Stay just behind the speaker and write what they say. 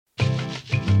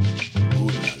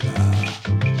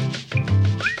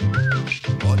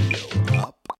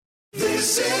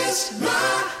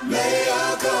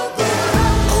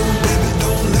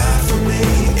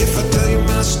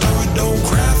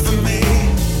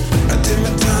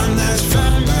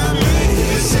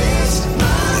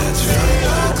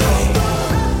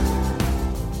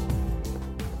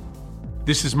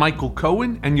This is Michael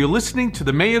Cohen, and you're listening to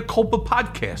the Mea Culpa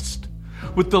podcast.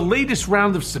 With the latest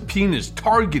round of subpoenas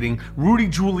targeting Rudy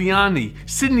Giuliani,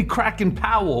 Sidney Kraken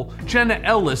Powell, Jenna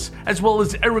Ellis, as well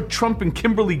as Eric Trump and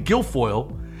Kimberly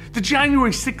Guilfoyle, the January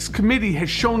 6th committee has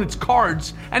shown its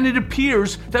cards, and it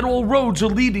appears that all roads are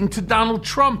leading to Donald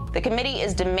Trump. The committee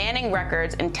is demanding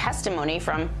records and testimony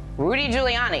from Rudy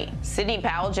Giuliani, Sidney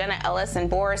Powell, Jenna Ellis,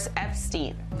 and Boris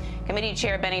Epstein. Committee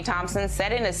Chair Benny Thompson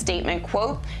said in a statement,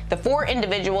 quote, "The four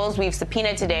individuals we've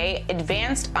subpoenaed today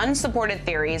advanced unsupported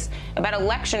theories about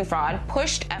election fraud,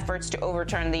 pushed efforts to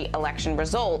overturn the election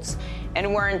results,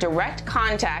 and were in direct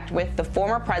contact with the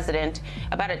former president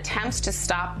about attempts to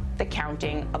stop the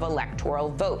counting of electoral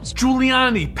votes."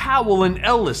 Giuliani, Powell, and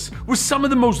Ellis were some of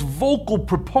the most vocal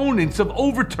proponents of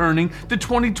overturning the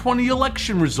 2020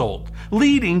 election result,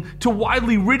 leading to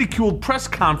widely ridiculed press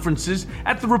conferences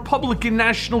at the Republican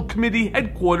National Committee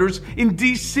headquarters in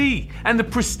D.C. and the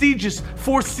prestigious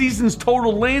Four Seasons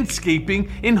Total Landscaping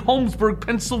in Holmesburg,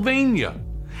 Pennsylvania.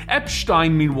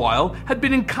 Epstein, meanwhile, had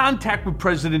been in contact with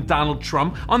President Donald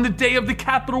Trump on the day of the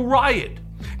Capitol riot.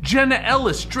 Jenna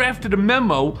Ellis drafted a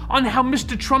memo on how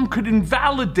Mr. Trump could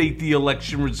invalidate the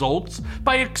election results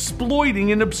by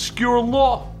exploiting an obscure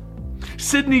law.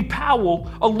 Sidney Powell,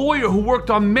 a lawyer who worked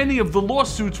on many of the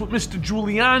lawsuits with Mr.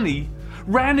 Giuliani,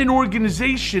 ran an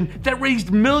organization that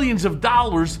raised millions of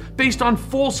dollars based on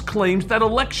false claims that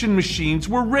election machines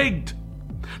were rigged.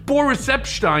 Boris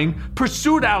Epstein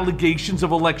pursued allegations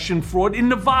of election fraud in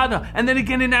Nevada and then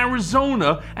again in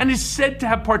Arizona, and is said to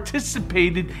have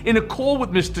participated in a call with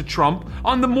Mr. Trump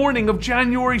on the morning of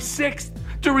January 6th,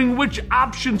 during which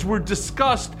options were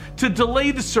discussed to delay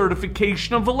the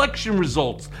certification of election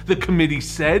results, the committee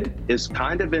said. Is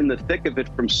kind of in the thick of it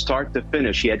from start to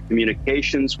finish. He had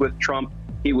communications with Trump.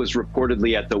 He was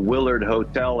reportedly at the Willard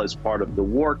Hotel as part of the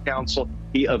War Council.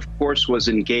 He, of course, was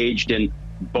engaged in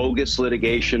bogus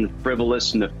litigation,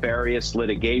 frivolous, nefarious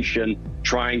litigation,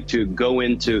 trying to go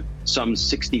into some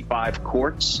 65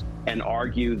 courts and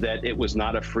argue that it was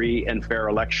not a free and fair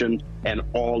election. And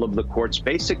all of the courts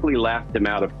basically laughed him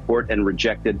out of court and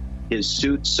rejected his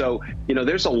suit. So,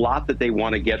 there's a lot that they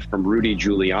want to get from Rudy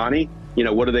Giuliani.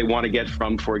 What do they want to get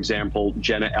from, for example,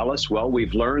 Jenna Ellis? Well,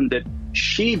 we've learned that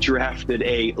she drafted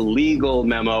a legal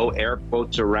memo, air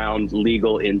quotes around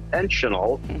legal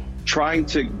intentional, trying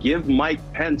to give Mike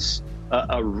Pence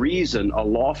a reason, a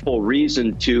lawful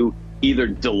reason to either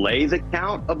delay the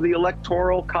count of the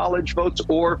Electoral College votes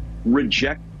or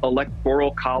reject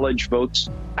Electoral College votes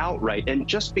outright. And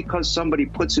just because somebody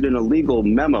puts it in a legal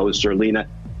memo, Zerlina,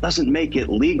 doesn't make it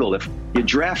legal. If you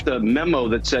draft a memo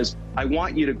that says, I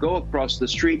want you to go across the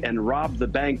street and rob the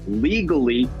bank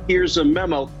legally, here's a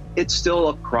memo, it's still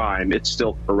a crime. It's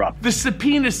still corrupt. The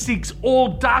subpoena seeks all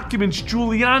documents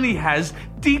Giuliani has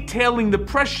detailing the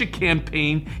pressure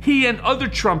campaign he and other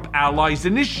Trump allies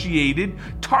initiated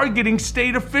targeting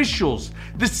state officials,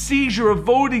 the seizure of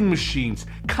voting machines,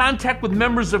 contact with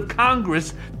members of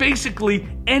Congress, basically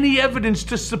any evidence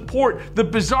to support the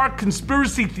bizarre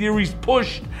conspiracy theories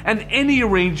pushed, and any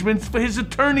arrangements for his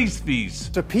attorney's fees.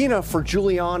 Subpoena for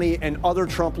Giuliani and other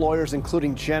Trump lawyers,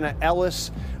 including Jenna Ellis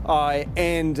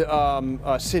and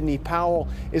Sidney Powell,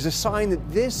 is a sign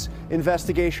that this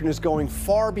investigation is going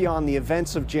far beyond the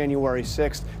events of January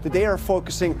 6th, that they are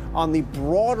focusing on the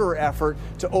broader effort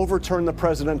to overturn the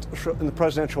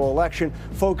presidential election,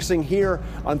 focusing here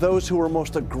on those who were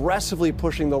most aggressively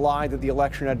pushing the lie that the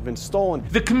election had been stolen.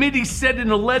 The committee said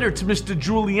in a letter to Mr.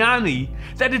 Giuliani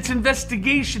that its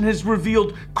investigation has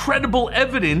revealed credible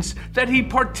evidence that he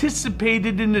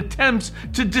participated in attempts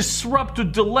to disrupt or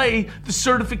delay the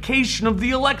certification of the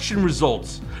election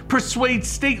results, persuade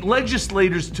state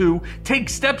legislators to take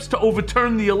steps to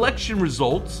overturn the election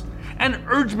results, and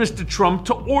urge Mr. Trump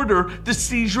to order the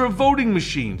seizure of voting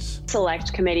machines.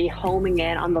 Select committee homing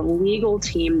in on the legal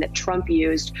team that Trump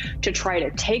used to try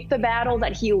to take the battle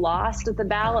that he lost at the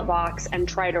ballot box and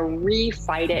try to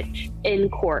refight it in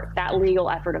court. That legal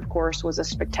effort, of course, was a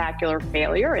spectacular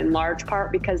failure, in large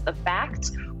part because the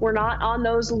facts were not on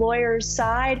those lawyers'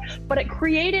 side, but it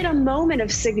created a moment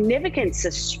of significant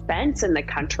suspense in the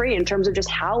country in terms of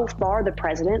just how far the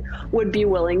president would be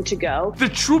willing to go. The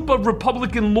troop of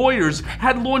Republican lawyers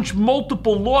had launched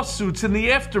multiple lawsuits in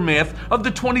the aftermath of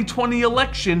the 2020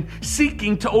 election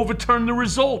seeking to overturn the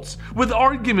results, with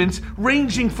arguments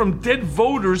ranging from dead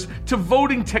voters to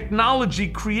voting technology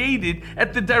created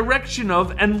at the direction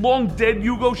of and long dead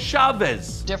Hugo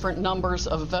Chavez. Different numbers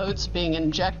of votes being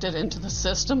injected into the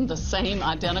system, the same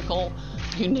identical,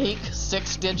 unique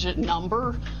 6-digit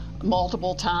number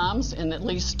multiple times in at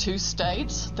least 2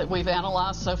 states that we've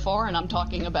analyzed so far, and I'm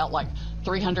talking about like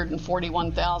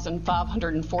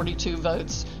 341,542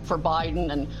 votes for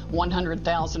Biden and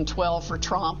 100,012 for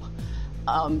Trump.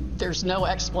 There's no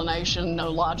explanation, no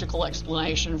logical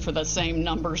explanation for the same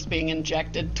numbers being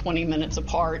injected 20 minutes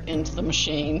apart into the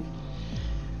machine.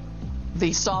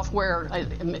 The software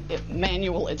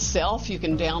manual itself, you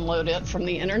can download it from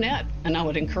the internet, and I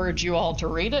would encourage you all to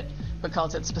read it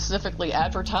because it specifically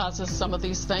advertises some of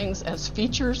these things as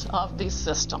features of the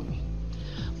system.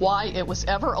 Why it was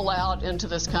ever allowed into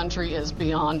this country is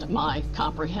beyond my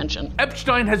comprehension.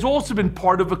 Epstein has also been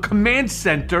part of a command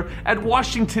center at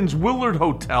Washington's Willard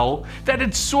Hotel that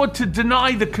had sought to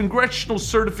deny the congressional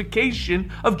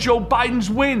certification of Joe Biden's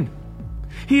win.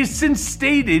 He has since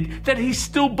stated that he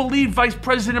still believed Vice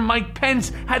President Mike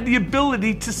Pence had the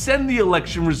ability to send the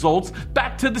election results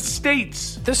back to the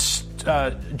states. This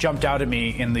jumped out at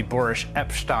me in the Boris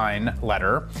Epstein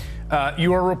letter.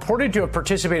 You are reported to have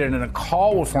participated in a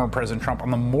call with former President Trump on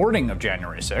the morning of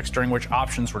January 6th, during which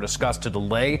options were discussed to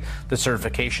delay the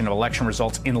certification of election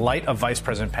results in light of Vice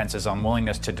President Pence's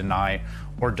unwillingness to deny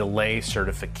or delay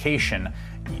certification.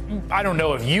 I don't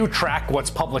know if you track what's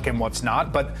public and what's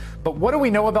not, but what do we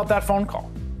know about that phone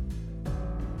call?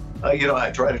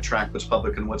 I try to track what's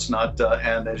public and what's not,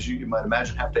 and as you might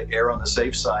imagine, have to err on the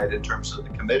safe side in terms of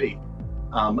the committee.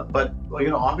 But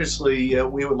obviously,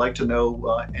 we would like to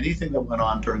know anything that went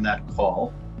on during that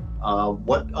call,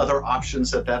 what other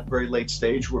options at that very late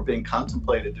stage were being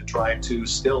contemplated to try to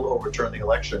still overturn the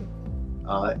election.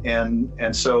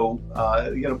 So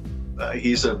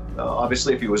he's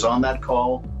obviously, if he was on that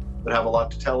call, would have a lot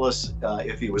to tell us.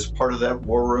 If he was part of that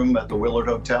war room at the Willard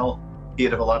Hotel,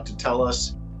 he'd have a lot to tell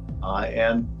us.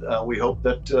 And we hope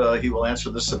that he will answer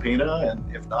the subpoena.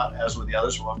 And if not, as with the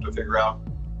others, we'll have to figure out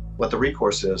what the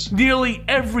recourse is. Nearly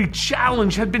every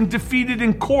challenge had been defeated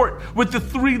in court, with the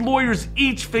 3 lawyers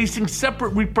each facing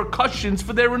separate repercussions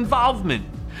for their involvement.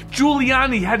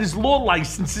 Giuliani had his law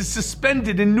licenses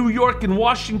suspended in New York and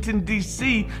Washington,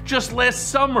 D.C. just last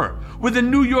summer, with a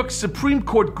New York Supreme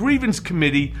Court grievance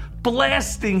committee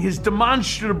blasting his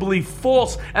demonstrably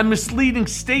false and misleading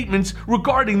statements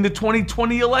regarding the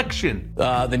 2020 election.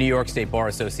 The New York State Bar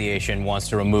Association wants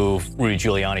to remove Rudy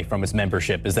Giuliani from its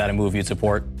membership. Is that a move you'd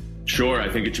support? Sure, I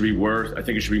think it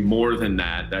should be more than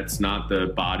that. That's not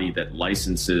the body that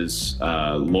licenses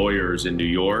lawyers in New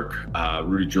York.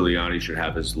 Rudy Giuliani should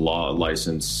have his law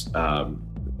license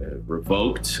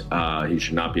revoked. He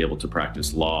should not be able to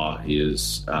practice law. He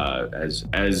is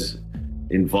as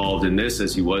involved in this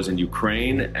as he was in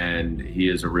Ukraine, and he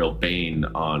is a real bane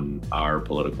on our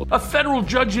political. A federal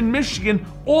judge in Michigan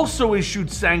also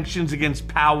issued sanctions against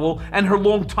Powell and her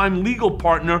longtime legal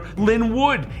partner, Lynn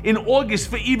Wood, in August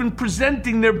for even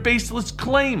presenting their baseless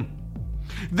claim.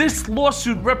 This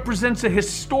lawsuit represents a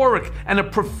historic and a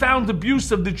profound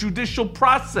abuse of the judicial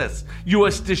process,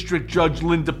 U.S. District Judge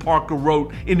Linda Parker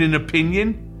wrote in an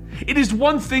opinion. It is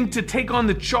one thing to take on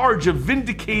the charge of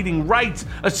vindicating rights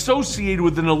associated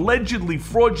with an allegedly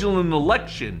fraudulent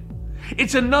election.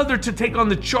 It's another to take on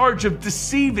the charge of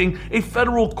deceiving a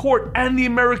federal court and the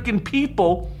American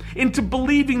people into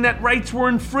believing that rights were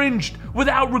infringed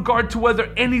without regard to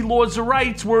whether any laws or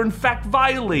rights were in fact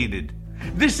violated.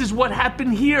 This is what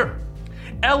happened here.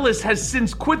 Ellis has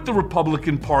since quit the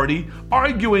Republican Party,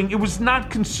 arguing it was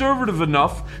not conservative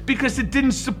enough because it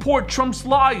didn't support Trump's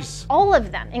lies. All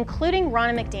of them, including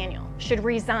Ronna McDaniel, should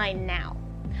resign now.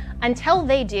 Until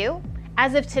they do,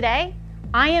 as of today,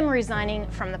 I am resigning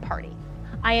from the party.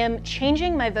 I am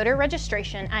changing my voter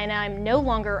registration and I'm no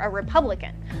longer a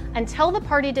Republican until the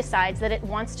party decides that it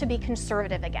wants to be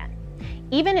conservative again.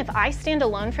 Even if I stand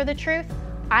alone for the truth,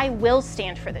 I will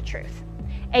stand for the truth.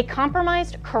 A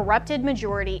compromised, corrupted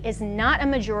majority is not a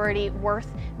majority worth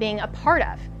being a part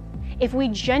of. If we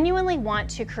genuinely want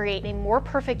to create a more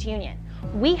perfect union,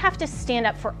 we have to stand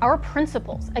up for our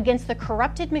principles against the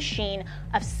corrupted machine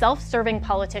of self-serving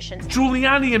politicians.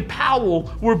 Giuliani and Powell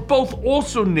were both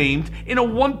also named in a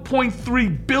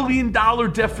 $1.3 billion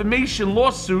defamation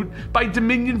lawsuit by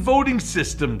Dominion Voting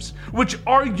Systems, which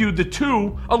argued the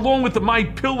two, along with the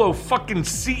MyPillow fucking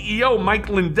CEO Mike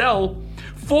Lindell,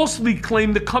 falsely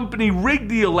claimed the company rigged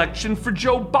the election for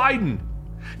Joe Biden.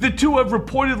 The two have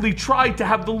reportedly tried to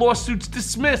have the lawsuits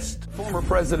dismissed. Former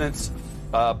president's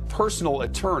personal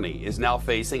attorney is now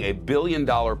facing a $1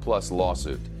 billion-plus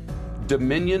lawsuit.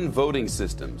 Dominion Voting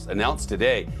Systems announced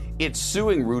today it's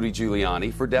suing Rudy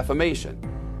Giuliani for defamation.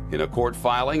 In a court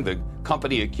filing, the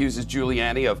company accuses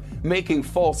Giuliani of making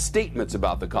false statements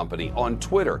about the company on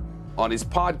Twitter, on his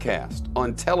podcast,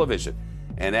 on television,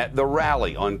 and at the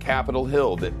rally on Capitol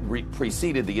Hill that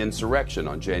preceded the insurrection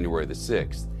on January the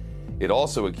 6th. It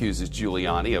also accuses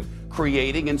Giuliani of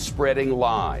creating and spreading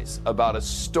lies about a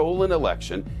stolen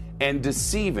election and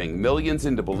deceiving millions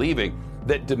into believing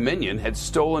that Dominion had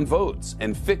stolen votes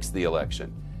and fixed the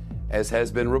election. As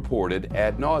has been reported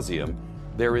ad nauseum,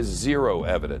 there is zero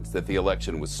evidence that the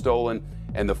election was stolen,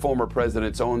 and the former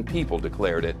president's own people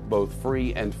declared it both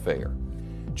free and fair.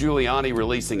 Giuliani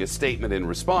releasing a statement in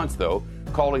response, though,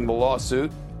 calling the lawsuit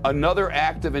another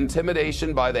act of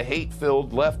intimidation by the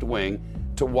hate-filled left wing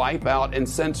to wipe out and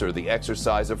censor the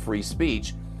exercise of free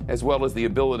speech, as well as the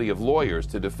ability of lawyers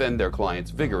to defend their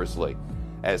clients vigorously.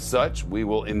 As such, we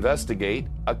will investigate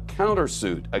a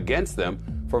countersuit against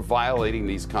them for violating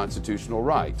these constitutional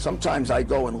rights. Sometimes I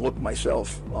go and look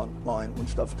myself online when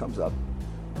stuff comes up.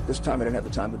 This time I didn't have the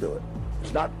time to do it.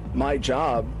 It's not my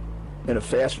job in a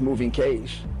fast-moving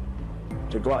case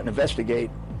to go out and investigate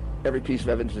every piece of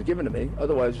evidence is given to me.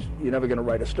 Otherwise, you're never going to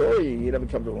write a story. You never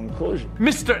come to a conclusion.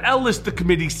 Mr. Ellis, the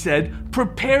committee said,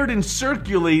 prepared and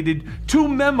circulated 2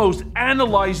 memos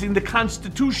analyzing the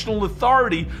constitutional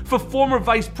authority for former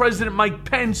Vice President Mike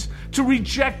Pence to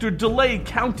reject or delay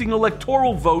counting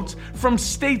electoral votes from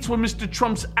states where Mr.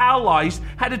 Trump's allies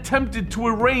had attempted to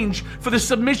arrange for the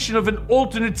submission of an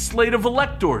alternate slate of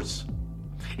electors.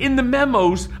 In the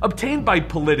memos obtained by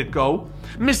Politico,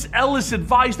 Ms. Ellis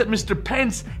advised that Mr.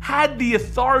 Pence had the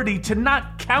authority to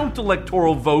not count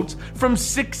electoral votes from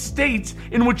 6 states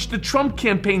in which the Trump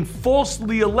campaign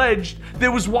falsely alleged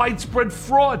there was widespread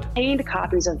fraud. Obtained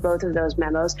copies of both of those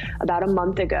memos about a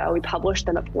month ago. We published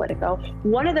them at Politico.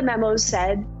 One of the memos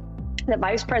said that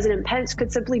Vice President Pence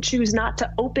could simply choose not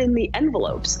to open the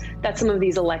envelopes that some of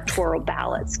these electoral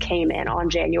ballots came in on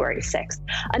January 6th.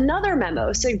 Another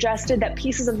memo suggested that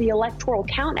pieces of the Electoral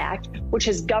Count Act, which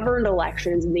has governed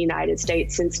elections in the United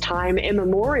States since time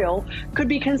immemorial, could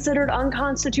be considered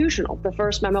unconstitutional. The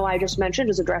first memo I just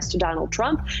mentioned is addressed to Donald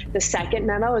Trump. The second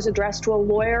memo is addressed to a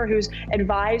lawyer who's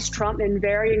advised Trump in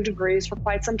varying degrees for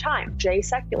quite some time, Jay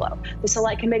Sekulow. The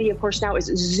Select Committee, of course, now is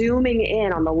zooming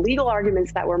in on the legal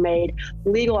arguments that were made,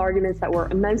 legal arguments that were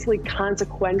immensely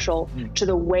consequential to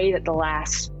the way that the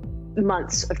last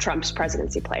months of Trump's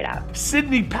presidency played out.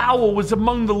 Sidney Powell was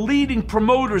among the leading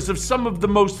promoters of some of the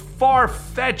most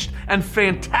far-fetched and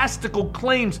fantastical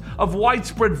claims of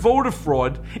widespread voter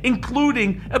fraud,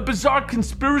 including a bizarre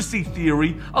conspiracy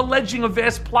theory alleging a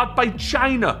vast plot by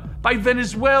China, by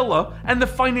Venezuela, and the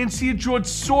financier George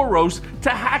Soros to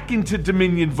hack into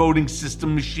Dominion voting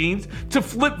system machines to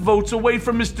flip votes away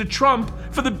from Mr. Trump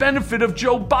for the benefit of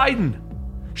Joe Biden.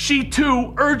 She,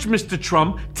 too, urged Mr.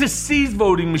 Trump to seize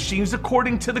voting machines,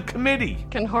 according to the committee.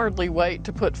 Can hardly wait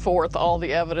to put forth all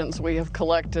the evidence we have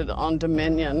collected on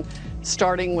Dominion,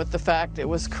 starting with the fact it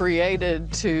was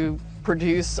created to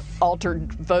produce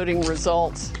altered voting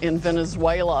results in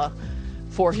Venezuela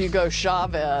for Hugo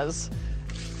Chavez,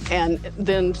 and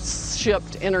then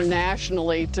shipped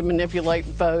internationally to manipulate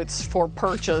votes for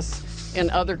purchase in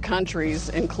other countries,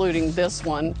 including this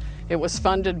one. It was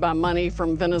funded by money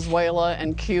from Venezuela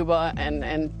and Cuba,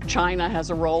 and China has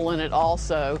a role in it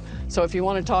also. So if you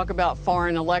want to talk about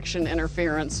foreign election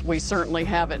interference, we certainly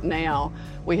have it now.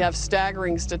 We have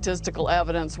staggering statistical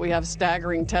evidence. We have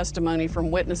staggering testimony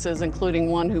from witnesses, including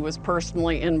one who was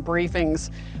personally in briefings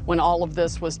when all of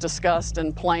this was discussed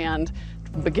and planned,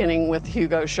 beginning with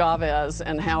Hugo Chavez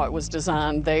and how it was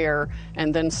designed there,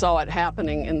 and then saw it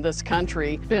happening in this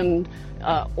country. Been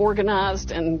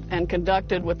organized and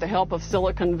conducted with the help of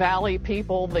Silicon Valley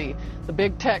people, the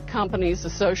big tech companies, the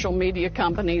social media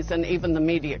companies, and even the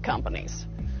media companies.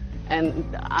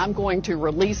 And I'm going to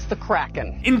release the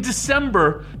Kraken. In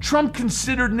December, Trump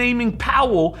considered naming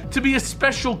Powell to be a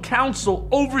special counsel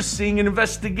overseeing an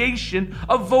investigation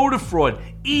of voter fraud,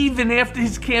 even after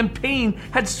his campaign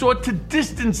had sought to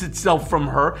distance itself from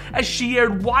her as she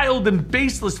aired wild and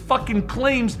baseless fucking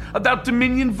claims about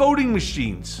Dominion voting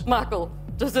machines. Michael,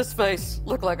 does this face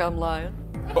look like I'm lying?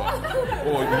 You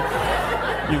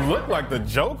look like the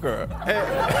Joker.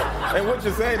 And what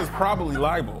you're saying is probably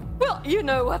libel. Well, you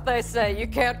know what they say. You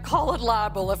can't call it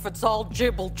libel if it's all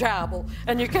jibble-jabble.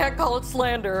 And you can't call it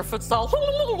slander if it's all...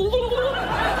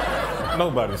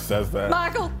 Nobody says that.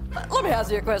 Michael, let me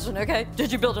ask you a question, okay?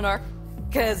 Did you build an ark?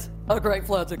 Because a great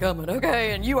floods are coming,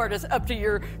 okay? And you are just up to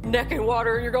your neck in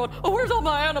water, and you're going, oh, where's all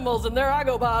my animals? And there I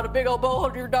go by a big old bowl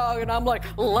of your dog, and I'm like,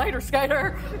 later,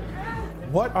 skater.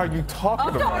 What are you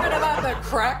talking about? I'm talking about the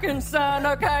Kraken, son,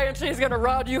 okay? And she's gonna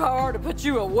rod you hard and put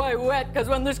you away wet, because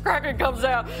when this Kraken comes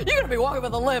out, you're gonna be walking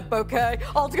with a limp, okay?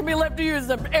 All it's gonna be left to you is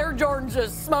the Air Jordans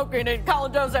just smoking, and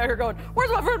Colin Jones out here going, where's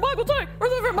my friend Michael J?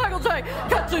 Where's my friend Michael J?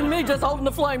 Cut to me just holding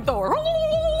the flamethrower.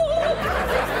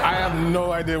 I have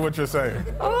no idea what you're saying.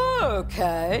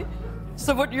 Okay.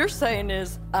 So what you're saying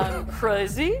is I'm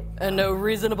crazy and no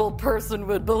reasonable person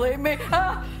would believe me.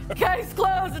 Case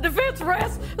closed, the defense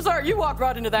rests. Sorry, you walked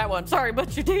right into that one. Sorry,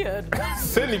 but you did.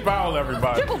 Sidney Powell,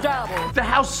 everybody. Jibble dabble. The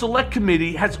House Select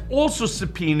Committee has also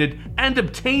subpoenaed and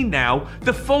obtained now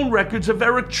the phone records of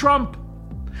Eric Trump.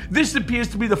 This appears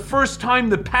to be the first time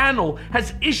the panel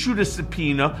has issued a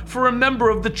subpoena for a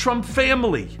member of the Trump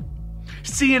family.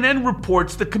 CNN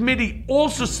reports the committee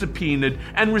also subpoenaed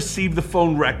and received the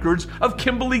phone records of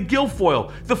Kimberly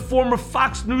Guilfoyle, the former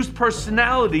Fox News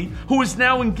personality who is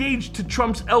now engaged to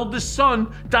Trump's eldest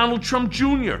son, Donald Trump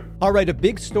Jr. All right, a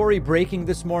big story breaking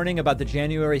this morning about the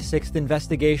January 6th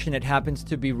investigation. It happens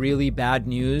to be really bad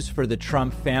news for the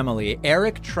Trump family.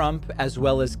 Eric Trump, as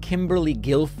well as Kimberly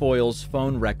Guilfoyle's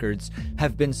phone records,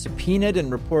 have been subpoenaed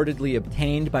and reportedly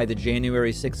obtained by the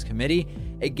January 6th committee,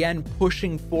 again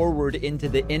pushing forward into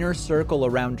the inner circle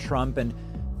around Trump and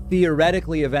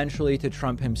theoretically eventually to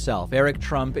Trump himself. Eric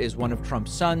Trump is one of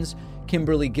Trump's sons.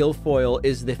 Kimberly Guilfoyle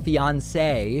is the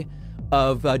fiancée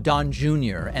of Don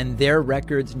Jr., and their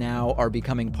records now are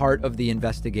becoming part of the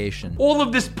investigation. All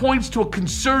of this points to a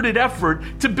concerted effort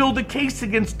to build a case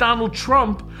against Donald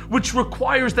Trump, which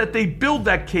requires that they build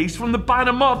that case from the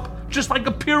bottom up, just like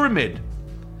a pyramid.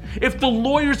 If the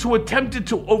lawyers who attempted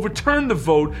to overturn the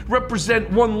vote represent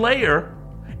one layer,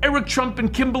 Eric Trump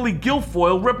and Kimberly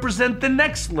Guilfoyle represent the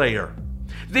next layer.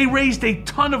 They raised a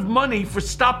ton of money for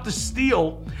Stop the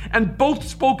Steal, and both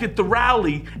spoke at the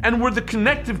rally and were the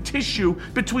connective tissue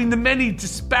between the many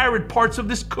disparate parts of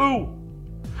this coup.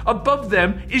 Above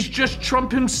them is just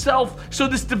Trump himself, so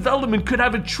this development could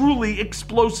have a truly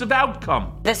explosive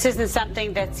outcome. This isn't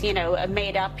something that's,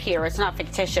 made up here. It's not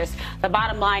fictitious. The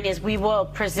bottom line is we will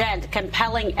present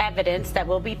compelling evidence that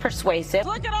will be persuasive.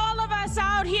 Look at all of us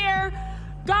out here,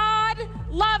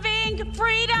 God-loving,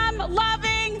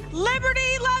 freedom-loving,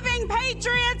 liberty-loving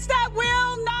patriots that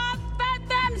will not let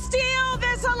them steal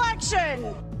this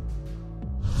election.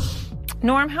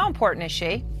 Norm, how important is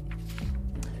she?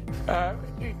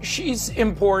 She's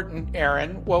important,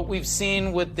 Aaron. What we've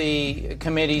seen with the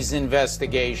committee's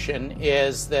investigation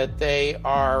is that they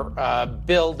are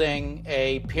building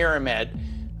a pyramid.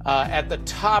 At the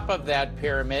top of that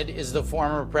pyramid is the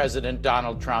former President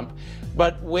Donald Trump.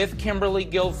 But with Kimberly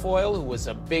Guilfoyle, who was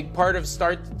a big part of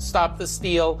Stop the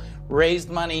Steal, raised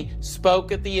money,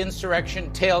 spoke at the insurrection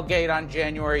tailgate on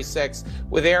January 6th,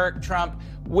 with Eric Trump,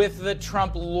 with the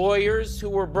Trump lawyers who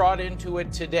were brought into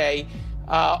it today,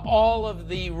 all of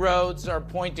the roads are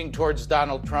pointing towards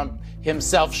Donald Trump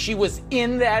himself. She was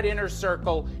in that inner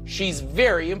circle. She's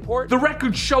very important. The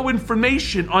records show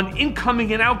information on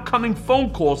incoming and outgoing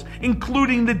phone calls,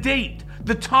 including the date,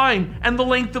 the time, and the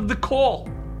length of the call.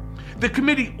 The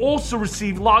committee also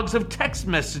received logs of text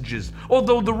messages,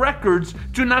 although the records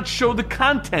do not show the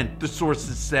content, the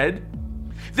sources said.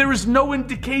 There is no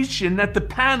indication that the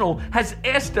panel has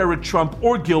asked Eric Trump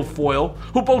or Guilfoyle,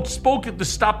 who both spoke at the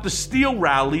Stop the Steal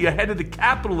rally ahead of the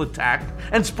Capitol attack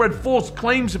and spread false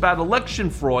claims about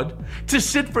election fraud, to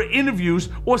sit for interviews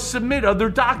or submit other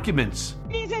documents.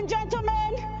 Ladies and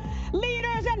gentlemen,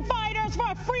 leaders and fighters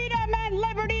for freedom and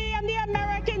liberty and the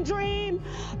American dream,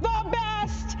 the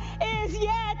best is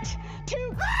yet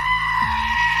to...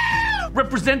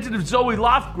 Representative Zoe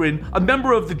Lofgren, a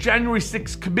member of the January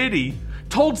 6th committee,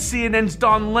 told CNN's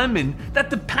Don Lemon that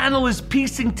the panel is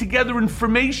piecing together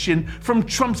information from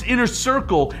Trump's inner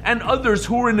circle and others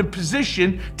who are in a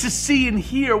position to see and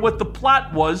hear what the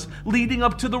plot was leading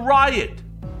up to the riot.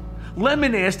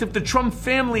 Lemon asked if the Trump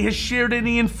family has shared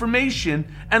any information,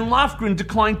 and Lofgren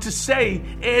declined to say,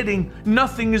 adding,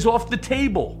 nothing is off the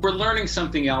table. We're learning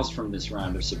something else from this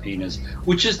round of subpoenas,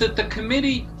 which is that the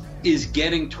committee is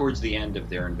getting towards the end of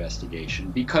their investigation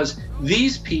because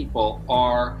these people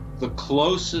are the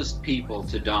closest people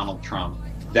to Donald Trump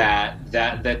that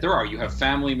there are. You have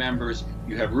family members,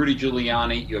 you have Rudy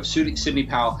Giuliani, you have Sidney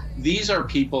Powell. These are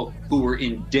people who were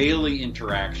in daily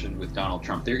interaction with Donald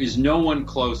Trump. There is no one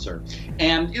closer.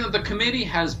 And the committee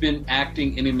has been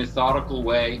acting in a methodical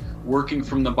way, working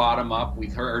from the bottom up.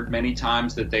 We've heard many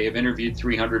times that they have interviewed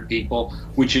 300 people,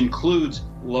 which includes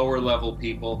lower level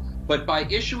people. But by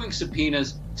issuing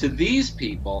subpoenas to these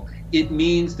people, it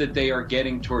means that they are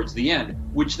getting towards the end,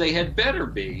 which they had better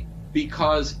be,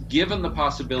 because given the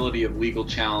possibility of legal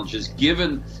challenges,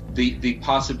 given the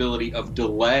possibility of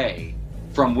delay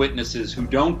from witnesses who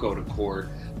don't go to court,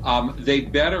 they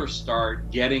better start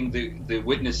getting the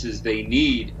witnesses they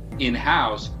need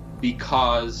in-house,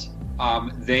 because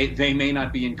they may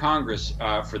not be in Congress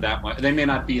for that much. They may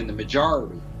not be in the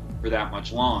majority for that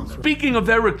much longer. Speaking of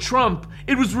Eric Trump,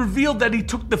 it was revealed that he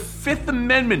took the Fifth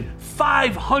Amendment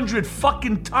 500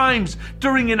 fucking times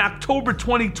during an October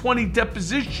 2020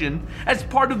 deposition as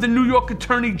part of the New York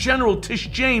Attorney General Tish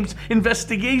James'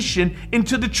 investigation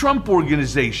into the Trump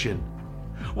Organization.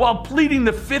 While pleading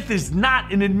the Fifth is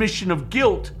not an admission of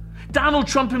guilt, Donald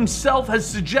Trump himself has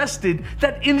suggested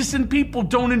that innocent people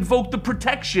don't invoke the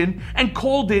protection and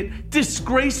called it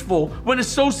disgraceful when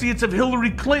associates of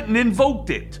Hillary Clinton invoked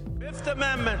it. Fifth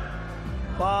Amendment.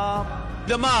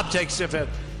 The mob takes the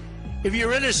Fifth. If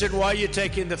you're innocent, why are you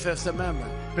taking the Fifth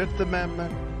Amendment? Fifth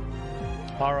Amendment.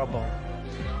 Horrible.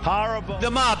 Horrible.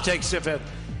 The mob takes the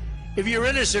Fifth. If you're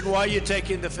innocent, why are you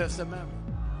taking the Fifth Amendment?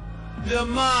 The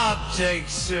mob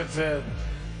takes the Fifth.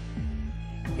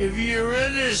 If you're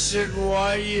innocent,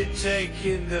 why are you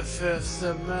taking the Fifth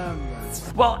Amendment?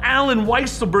 While Alan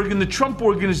Weisselberg and the Trump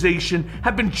Organization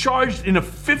have been charged in a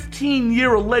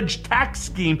 15-year alleged tax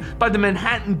scheme by the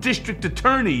Manhattan District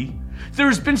Attorney, there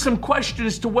has been some question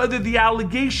as to whether the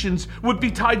allegations would be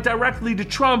tied directly to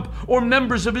Trump or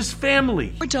members of his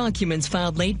family. Documents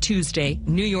filed late Tuesday,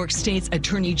 New York State's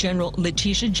Attorney General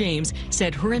Letitia James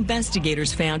said her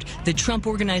investigators found the Trump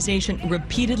Organization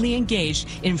repeatedly engaged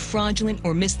in fraudulent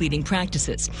or misleading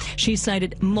practices. She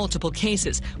cited multiple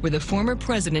cases where the former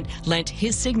president lent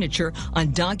his signature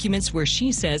on documents where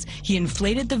she says he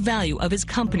inflated the value of his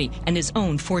company and his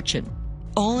own fortune.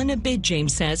 All in a bid,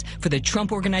 James says, for the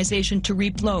Trump Organization to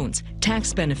reap loans,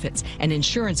 tax benefits, and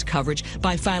insurance coverage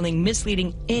by filing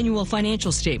misleading annual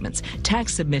financial statements,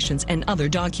 tax submissions, and other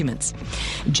documents.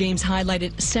 James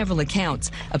highlighted several accounts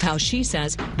of how she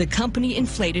says the company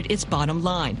inflated its bottom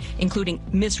line, including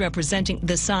misrepresenting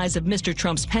the size of Mr.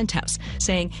 Trump's penthouse,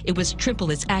 saying it was triple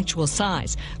its actual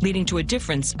size, leading to a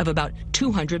difference of about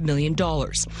 $200 million.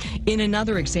 In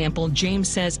another example, James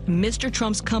says Mr.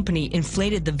 Trump's company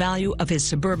inflated the value of his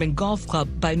suburban golf club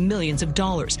by millions of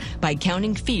dollars by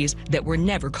counting fees that were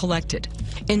never collected.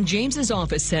 And James's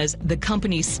office says the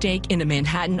company's stake in a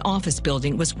Manhattan office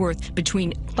building was worth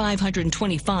between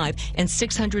 $525 and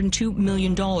 $602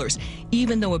 million,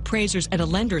 even though appraisers at a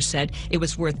lender said it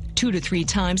was worth 2 to 3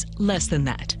 times less than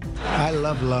that. I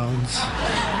love loans.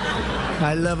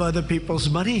 I love other people's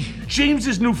money.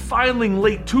 James's new filing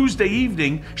late Tuesday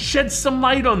evening sheds some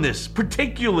light on this,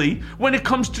 particularly when it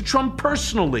comes to Trump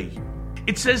personally.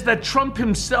 It says that Trump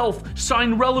himself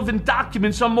signed relevant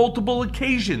documents on multiple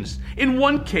occasions. In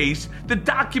one case, the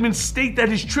documents state that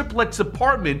his triplex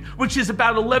apartment, which is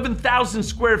about 11,000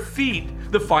 square feet,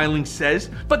 the filing says,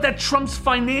 but that Trump's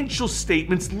financial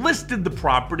statements listed the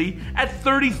property at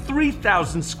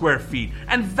 33,000 square feet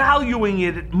and valuing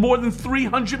it at more than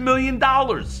 $300 million.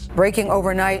 Breaking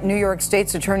overnight, New York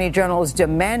State's Attorney General is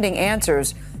demanding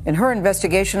answers in her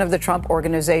investigation of the Trump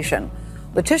Organization.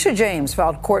 Letitia James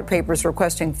filed court papers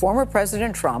requesting former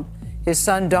President Trump, his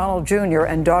son Donald Jr.,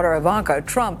 and daughter Ivanka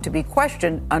Trump to be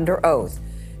questioned under oath.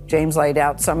 James laid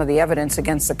out some of the evidence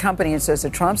against the company and says the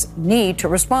Trumps need to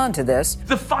respond to this.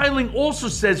 The filing also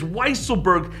says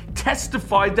Weisselberg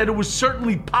testified that it was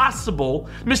certainly possible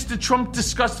Mr. Trump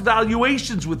discussed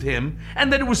valuations with him,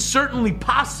 and that it was certainly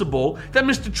possible that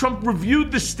Mr. Trump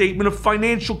reviewed the statement of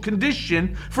financial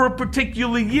condition for a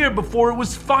particular year before it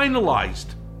was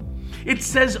finalized. It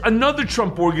says another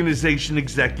Trump Organization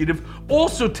executive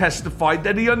also testified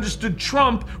that he understood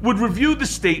Trump would review the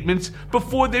statements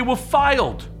before they were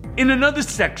filed. In another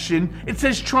section, it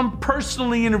says Trump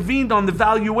personally intervened on the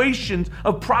valuations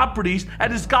of properties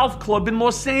at his golf club in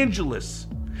Los Angeles.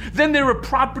 Then there are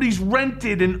properties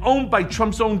rented and owned by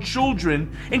Trump's own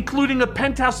children, including a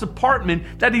penthouse apartment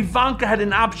that Ivanka had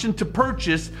an option to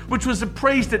purchase, which was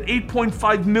appraised at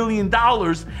 $8.5 million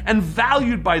and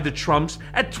valued by the Trumps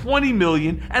at $20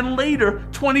 million and later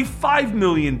 $25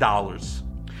 million.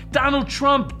 Donald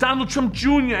Trump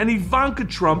Jr., and Ivanka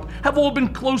Trump have all been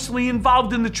closely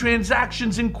involved in the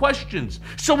transactions in questions,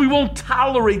 so we won't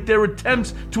tolerate their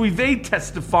attempts to evade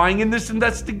testifying in this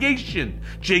investigation,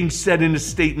 James said in a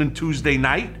statement Tuesday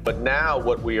night. But now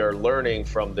what we are learning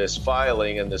from this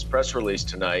filing and this press release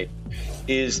tonight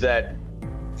is that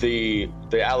the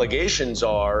allegations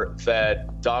are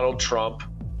that Donald Trump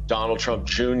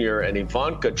Jr., and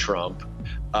Ivanka Trump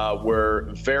were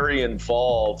very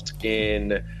involved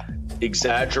in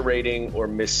exaggerating or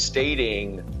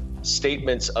misstating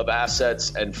statements of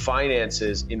assets and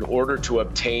finances in order to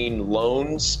obtain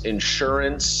loans,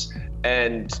 insurance,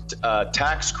 and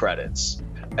tax credits,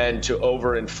 and to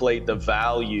overinflate the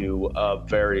value of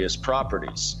various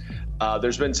properties.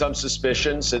 There's been some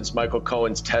suspicion since Michael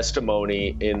Cohen's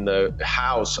testimony in the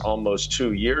House almost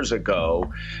 2 years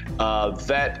ago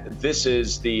that this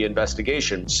is the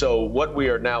investigation. So what we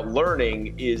are now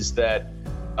learning is that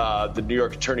the New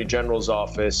York Attorney General's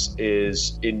office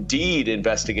is indeed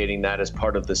investigating that as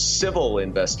part of the civil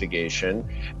investigation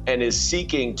and is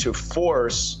seeking to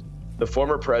force the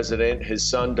former president, his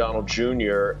son Donald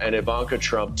Jr., and Ivanka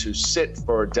Trump to sit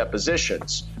for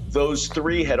depositions. Those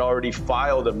three had already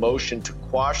filed a motion to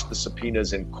quash the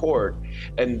subpoenas in court,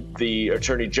 and the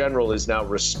Attorney General is now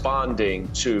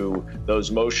responding to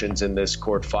those motions in this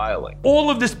court filing.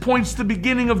 All of this points to the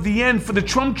beginning of the end for the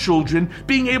Trump children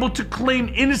being able to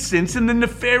claim innocence in the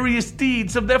nefarious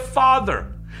deeds of their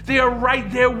father. They are right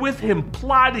there with him,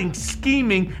 plotting,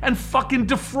 scheming, and fucking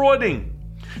defrauding.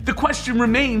 The question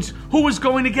remains, who is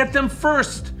going to get them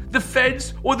first? The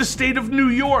feds or the state of New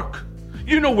York?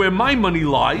 You know where my money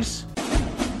lies.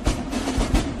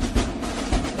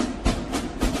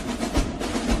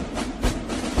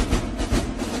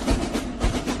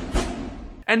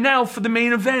 And now for the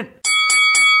main event.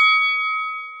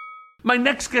 My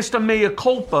next guest on Mea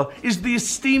Culpa is the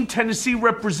esteemed Tennessee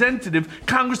representative,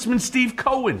 Congressman Steve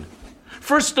Cohen.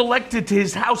 First elected to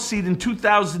his House seat in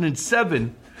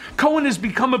 2007, Cohen has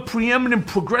become a preeminent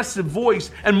progressive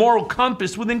voice and moral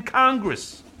compass within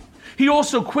Congress. He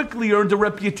also quickly earned a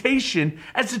reputation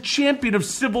as a champion of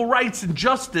civil rights and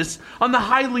justice on the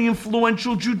highly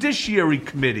influential Judiciary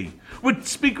Committee, with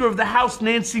Speaker of the House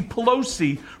Nancy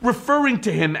Pelosi referring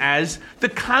to him as the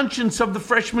conscience of the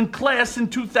freshman class in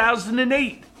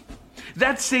 2008.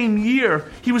 That same year,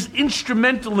 he was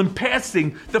instrumental in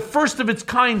passing the first of its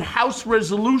kind House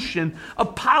resolution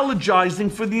apologizing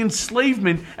for the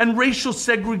enslavement and racial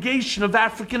segregation of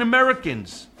African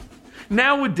Americans.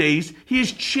 Nowadays, he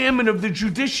is chairman of the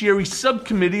Judiciary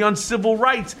Subcommittee on Civil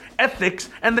Rights, Ethics,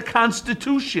 and the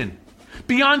Constitution.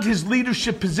 Beyond his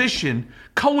leadership position,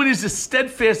 Cohen is a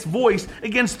steadfast voice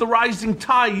against the rising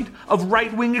tide of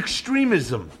right-wing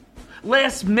extremism.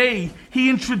 Last May, he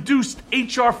introduced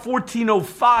H.R.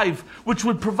 1405, which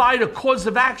would provide a cause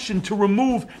of action to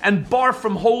remove and bar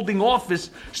from holding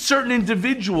office certain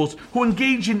individuals who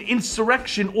engage in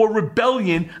insurrection or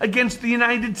rebellion against the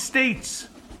United States.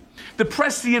 The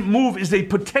prescient move is a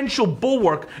potential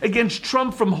bulwark against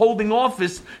Trump from holding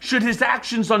office should his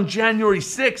actions on January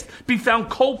 6th be found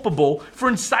culpable for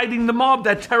inciting the mob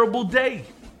that terrible day.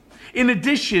 In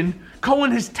addition,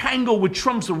 Cohen has tangled with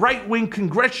Trump's right-wing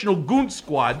congressional goon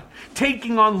squad,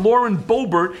 taking on Lauren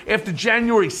Boebert after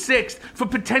January 6th for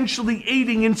potentially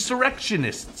aiding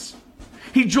insurrectionists.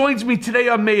 He joins me today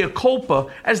on Mea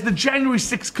Culpa as the January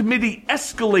 6th committee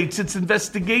escalates its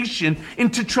investigation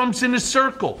into Trump's inner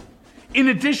circle. In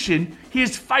addition, he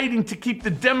is fighting to keep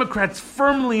the Democrats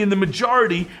firmly in the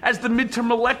majority as the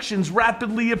midterm elections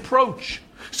rapidly approach.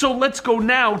 So let's go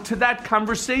now to that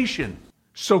conversation.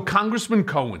 So, Congressman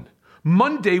Cohen,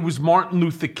 Monday was Martin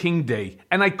Luther King Day,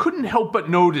 and I couldn't help but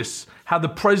notice how the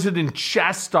president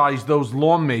chastised those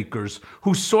lawmakers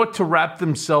who sought to wrap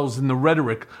themselves in the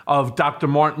rhetoric of Dr.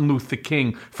 Martin Luther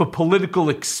King for political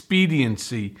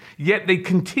expediency, yet they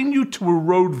continue to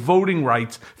erode voting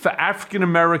rights for African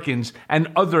Americans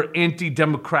and other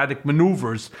anti-democratic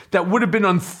maneuvers that would have been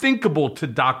unthinkable to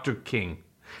Dr. King.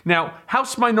 Now,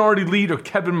 House Minority Leader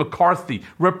Kevin McCarthy,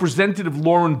 Representative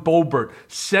Lauren Boebert,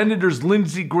 Senators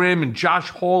Lindsey Graham and Josh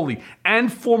Hawley,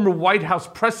 and former White House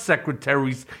press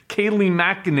secretaries Kayleigh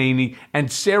McEnany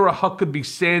and Sarah Huckabee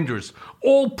Sanders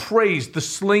all praised the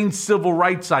slain civil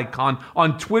rights icon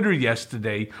on Twitter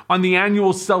yesterday on the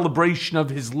annual celebration of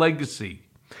his legacy.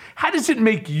 How does it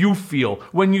make you feel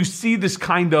when you see this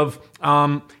kind of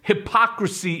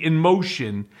hypocrisy in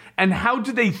motion, and how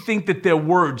do they think that their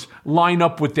words line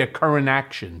up with their current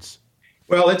actions?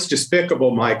 Well, it's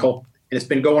despicable, Michael, and it's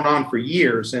been going on for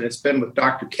years, and it's been with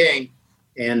Dr. King.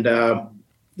 And, I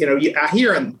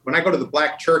hear when I go to the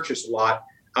black churches a lot,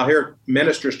 I'll hear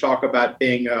ministers talk about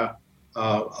being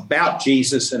about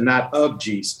Jesus and not of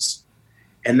Jesus.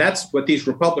 And that's what these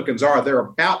Republicans are. They're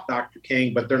about Dr.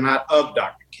 King, but they're not of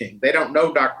Dr. King. They don't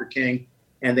know Dr. King,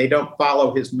 and they don't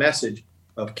follow his message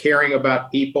of caring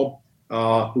about people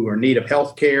who are in need of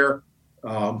health care,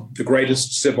 the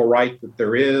greatest civil right that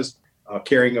there is,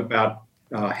 caring about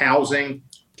housing,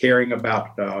 caring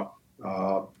about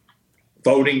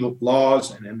voting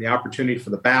laws and the opportunity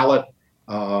for the ballot.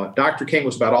 Dr. King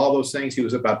was about all those things. He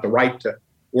was about the right to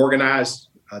organize,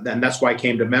 and that's why he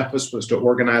came to Memphis, was to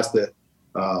organize the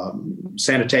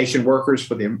sanitation workers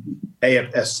for the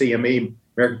AFSCME,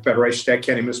 American Federation of State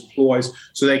County Municipal Employees,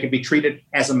 so they can be treated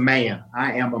as a man.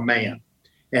 I am a man.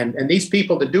 And these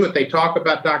people that do it, they talk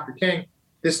about Dr. King.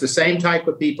 This is the same type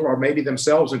of people, or maybe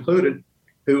themselves included,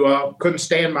 who couldn't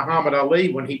stand Muhammad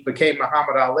Ali when he became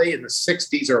Muhammad Ali in the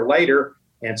 60s or later,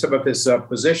 and some of his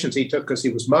positions he took because he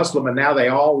was Muslim, and now they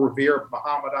all revere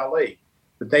Muhammad Ali.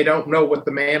 But they don't know what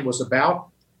the man was about.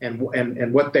 and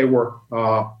what they were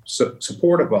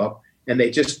supportive of, and they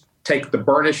just take the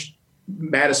burnished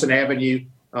Madison Avenue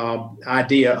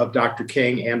idea of Dr.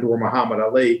 King and or Muhammad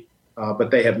Ali,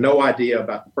 but they have no idea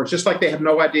about the person, just like they have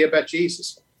no idea about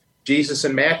Jesus. Jesus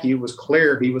in Matthew was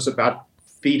clear. He was about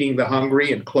feeding the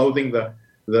hungry and clothing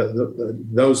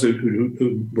those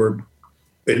who were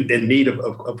in need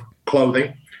of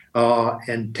clothing,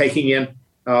 and taking in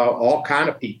all kind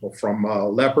of people, from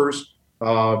lepers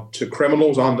to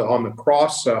criminals on the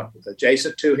cross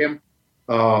adjacent to him,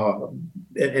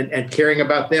 and caring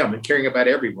about them and caring about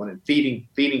everyone and feeding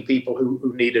people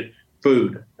who needed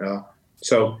food.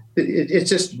 So it's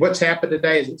just what's happened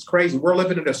today is it's crazy. We're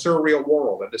living in a surreal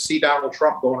world, and to see Donald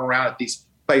Trump going around at these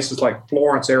places like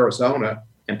Florence, Arizona,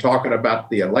 and talking about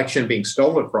the election being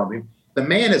stolen from him, the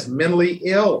man is mentally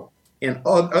ill. And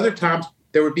other times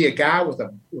there would be a guy with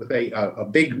a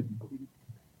big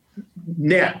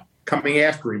net coming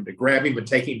after him to grab him and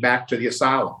take him back to the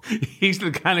asylum. He's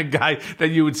the kind of guy that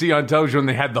you would see on television when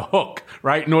they had the hook,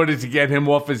 right, in order to get him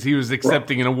off as he was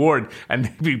accepting an award, and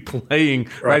they'd be playing,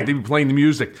 right, they'd be playing the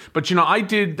music. But, I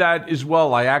did that as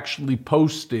well. I actually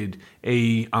posted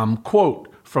a quote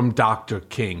from Dr.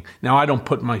 King. Now, I don't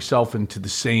put myself into the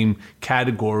same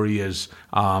category as,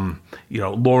 Lauren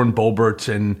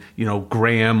Boeberts and,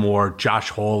 Graham or Josh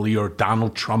Hawley or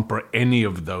Donald Trump or any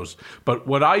of those. But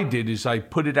what I did is I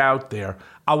put it out there.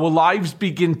 Our lives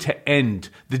begin to end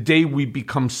the day we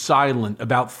become silent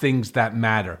about things that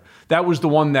matter. That was the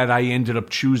one that I ended up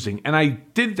choosing. And I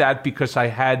did that because I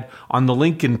had on the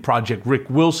Lincoln Project, Rick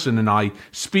Wilson and I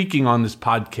speaking on this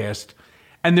podcast.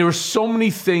 And there are so many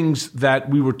things that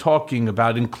we were talking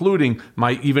about, including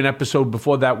my even episode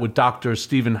before that with Dr.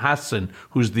 Stephen Hassan,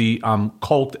 who's the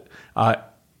cult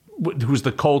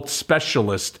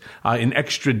specialist in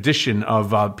extradition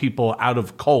of people out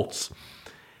of cults.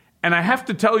 And I have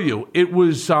to tell you, it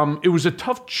was a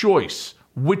tough choice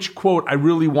which quote I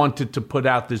really wanted to put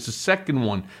out. There's a second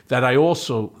one that I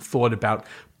also thought about.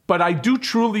 But I do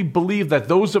truly believe that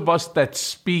those of us that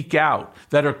speak out,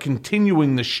 that are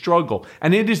continuing the struggle,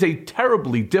 and it is a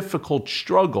terribly difficult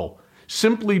struggle,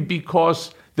 simply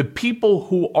because the people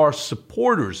who are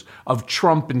supporters of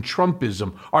Trump and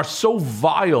Trumpism are so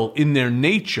vile in their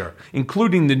nature,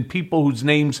 including the people whose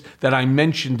names that I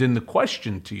mentioned in the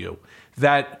question to you,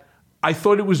 that I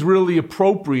thought it was really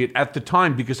appropriate at the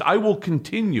time, because I will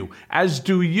continue, as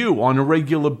do you, on a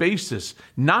regular basis,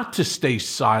 not to stay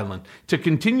silent, to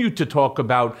continue to talk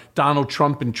about Donald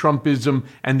Trump and Trumpism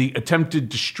and the attempted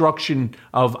destruction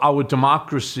of our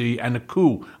democracy and a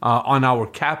coup on our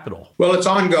Capitol. Well, it's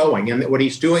ongoing, and what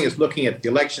he's doing is looking at the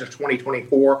election of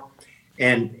 2024,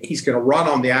 and he's going to run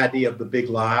on the idea of the big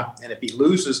lie, and if he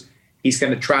loses, he's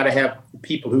going to try to have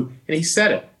people who, and he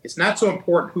said it, it's not so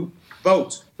important who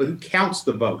votes, but who counts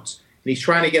the votes. And he's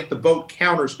trying to get the vote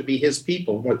counters to be his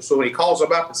people. So when he calls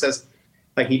them up and says,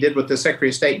 like he did with the Secretary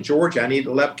of State in Georgia, I need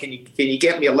 11. Can you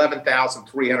get me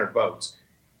 11,300 votes?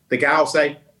 The guy will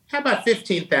say, how about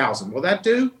 15,000? Will that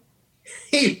do?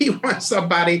 He wants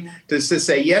somebody to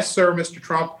say, yes, sir, Mr.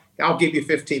 Trump, I'll give you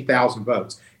 15,000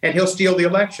 votes. And he'll steal the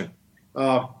election.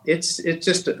 It's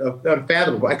just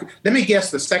unfathomable. Let me guess,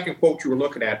 the second quote you were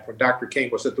looking at from Dr. King,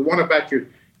 was it the one about your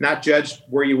not judged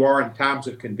where you are in times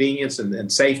of convenience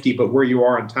and safety, but where you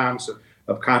are in times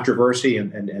of controversy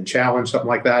and challenge, something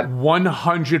like that?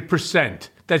 100%.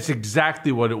 That's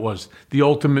exactly what it was. The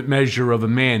ultimate measure of a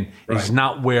man is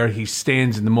not where he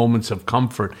stands in the moments of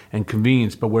comfort and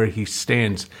convenience, but where he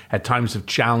stands at times of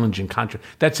challenge and contrast.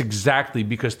 That's exactly,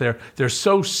 because they're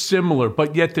so similar,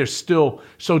 but yet they're still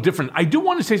so different. I do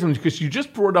want to say something, because you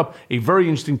just brought up a very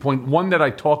interesting point, one that I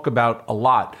talk about a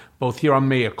lot, both here on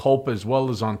Mea Culpa as well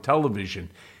as on television.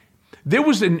 There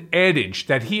was an adage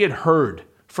that he had heard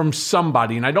from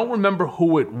somebody, and I don't remember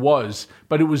who it was,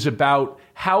 but it was about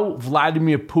how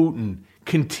Vladimir Putin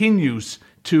continues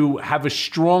to have a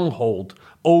stronghold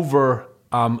over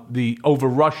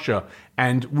Russia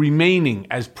and remaining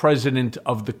as president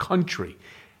of the country.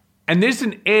 And there's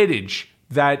an adage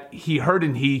that he heard,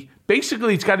 and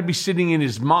it's got to be sitting in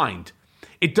his mind.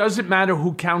 It doesn't matter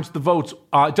who counts the votes.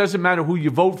 It doesn't matter who you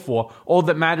vote for. All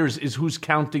that matters is who's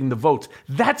counting the votes.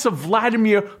 That's a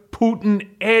Vladimir Putin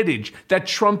adage that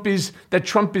Trump is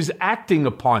acting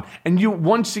upon. And you,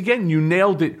 once again, you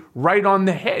nailed it right on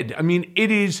the head. I mean,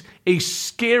 it is a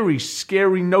scary,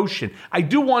 scary notion. I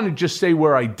do want to just say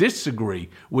where I disagree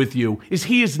with you is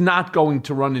he is not going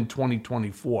to run in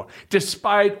 2024.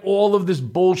 Despite all of this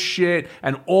bullshit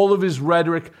and all of his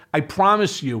rhetoric, I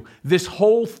promise you, this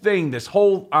whole thing, this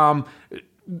whole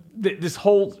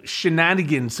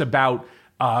shenanigans about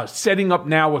setting up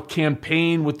now a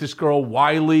campaign with this girl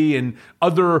Wiley and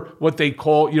other what they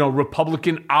call,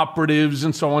 Republican operatives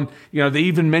and so on. They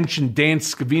even mentioned Dan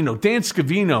Scavino. Dan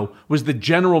Scavino was the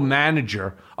general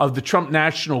manager of the Trump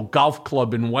National Golf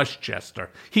Club in Westchester.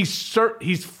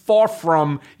 He's far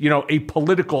from, a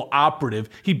political operative.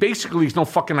 He basically has no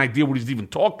fucking idea what he's even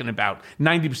talking about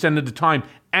 90% of the time,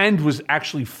 and was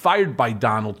actually fired by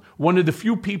Donald, one of the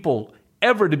few people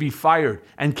ever to be fired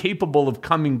and capable of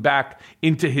coming back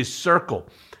into his circle.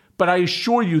 But I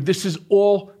assure you, this is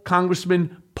all,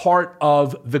 Congressman, part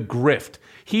of the grift.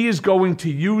 He is going to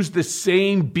use the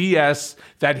same BS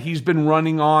that he's been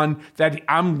running on, that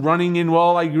I'm running in,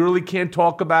 well, I really can't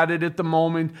talk about it at the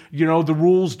moment. The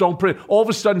rules don't all of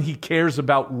a sudden he cares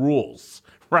about rules,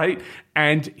 right?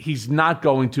 And he's not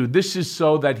going to. This is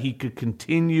so that he could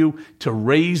continue to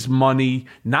raise money,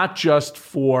 not just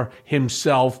for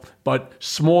himself, but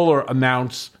smaller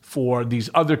amounts for these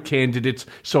other candidates,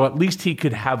 so at least he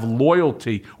could have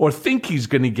loyalty, or think he's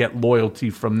going to get loyalty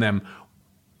from them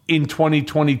in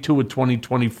 2022 and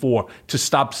 2024 to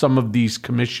stop some of these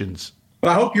commissions.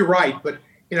 Well, I hope you're right, but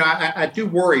I do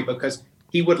worry, because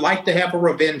he would like to have a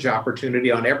revenge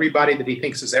opportunity on everybody that he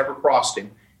thinks has ever crossed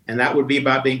him. And that would be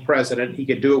by being president. He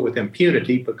could do it with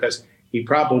impunity, because he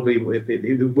probably,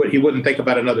 he wouldn't think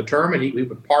about another term, and he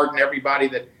would pardon everybody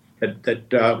that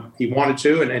he wanted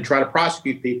to, and try to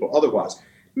prosecute people otherwise.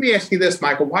 Let me ask you this,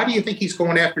 Michael. Why do you think he's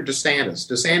going after DeSantis?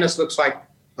 DeSantis looks like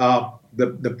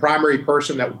the primary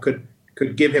person that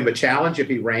could give him a challenge if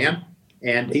he ran,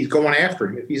 and he's going after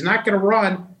him. If he's not going to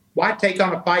run, why take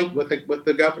on a fight with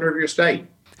the governor of your state?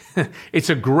 It's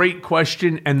a great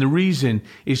question, and the reason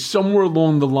is somewhere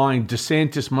along the line,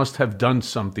 DeSantis must have done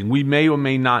something. We may or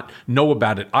may not know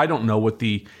about it. I don't know what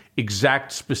the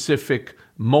exact specific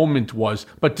moment was,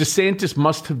 but DeSantis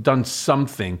must have done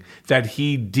something that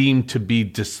he deemed to be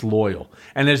disloyal.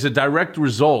 And as a direct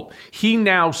result, he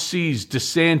now sees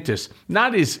DeSantis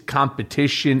not as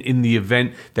competition in the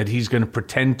event that he's going to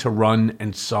pretend to run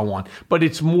and so on, but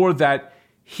it's more that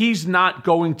he's not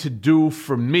going to do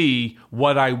for me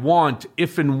what I want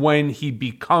if and when he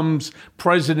becomes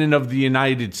president of the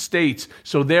United States.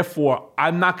 So therefore,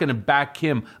 I'm not going to back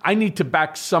him. I need to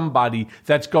back somebody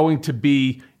that's going to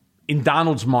be, in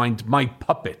Donald's mind, my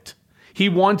puppet. He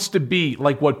wants to be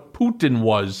like what Putin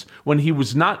was when he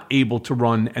was not able to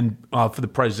run for the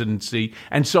presidency.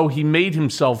 And so he made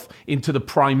himself into the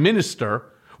prime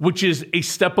minister, which is a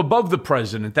step above the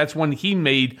president. That's when he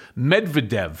made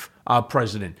Medvedev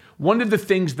president. One of the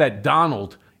things that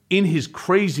Donald, in his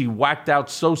crazy, whacked out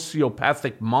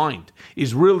sociopathic mind,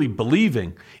 is really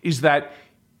believing is that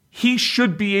he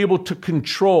should be able to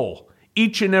control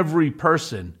each and every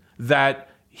person that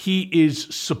he is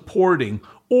supporting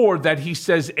or that he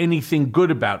says anything good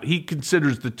about. He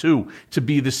considers the two to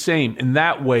be the same. And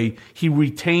that way, he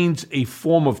retains a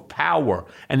form of power.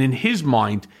 And in his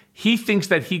mind, he thinks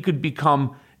that he could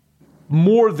become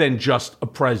more than just a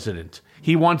president.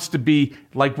 He wants to be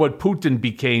like what Putin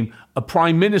became, a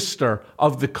prime minister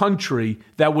of the country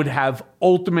that would have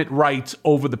ultimate rights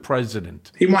over the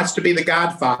president. He wants to be the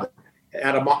godfather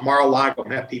out of Mar-a-Lago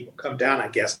and have people come down, I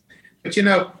guess. But,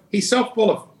 he's so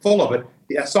full of it.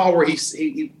 I saw where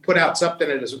he put out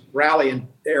something at his rally in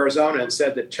Arizona and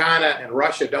said that China and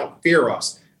Russia don't fear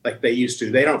us like they used to.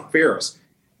 They don't fear us.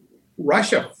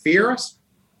 Russia fear us?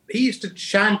 He used to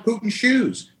shine Putin's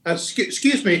shoes.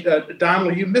 Excuse me,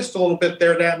 Donald, you missed a little bit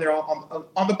down there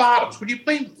on the bottoms. Would you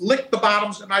please lick the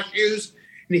bottoms of my shoes?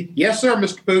 And yes, sir,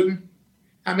 Mr. Putin.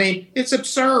 I mean, it's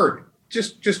absurd.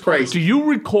 Just crazy. Do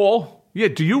you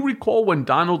recall when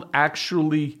Donald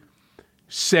actually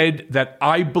said that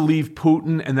I believe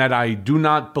Putin and that I do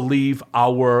not believe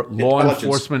our law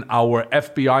enforcement, our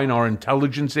FBI, and our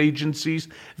intelligence agencies?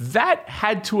 That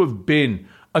had to have been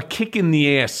a kick in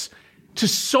the ass to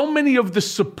so many of the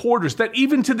supporters that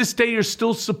even to this day are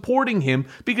still supporting him,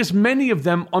 because many of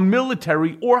them are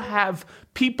military or have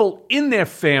people in their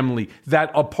family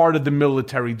that are part of the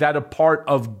military, that are part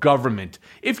of government.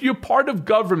 If you're part of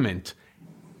government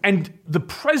and the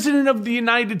president of the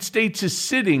United States is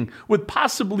sitting with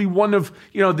possibly one of,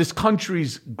 this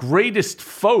country's greatest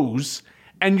foes,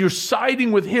 and you're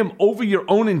siding with him over your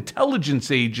own intelligence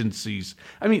agencies,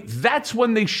 I mean, that's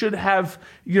when they should have,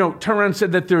 turned around and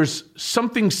said that there's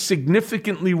something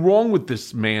significantly wrong with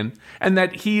this man and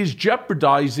that he is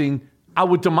jeopardizing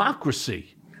our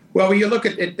democracy. Well, when you look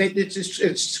at it,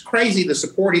 it's crazy the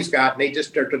support he's got, and they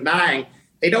just are denying.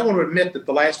 They don't want to admit that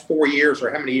the last 4 years, or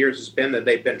how many years it's been, that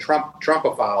they've been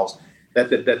Trumpophiles,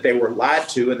 that they were lied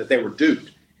to and that they were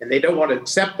duped. And they don't want to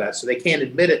accept that, so they can't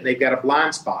admit it, and they've got a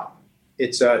blind spot.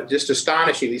 It's just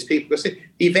astonishing, these people. The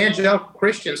evangelical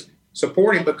Christians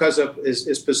support him because of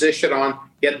his position on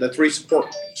getting the 3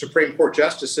 Supreme Court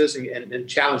justices and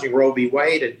challenging Roe v.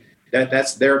 Wade, and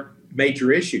that's their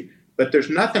major issue. But there's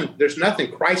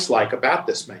nothing Christ-like about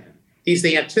this man. He's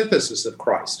the antithesis of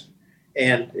Christ,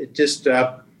 and it just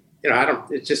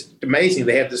it's just amazing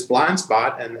they have this blind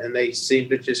spot, and they seem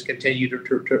to just continue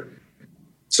to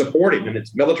support him. And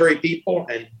it's military people,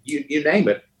 and you name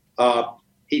it.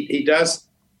 He does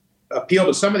appeal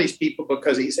to some of these people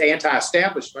because he's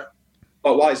anti-establishment.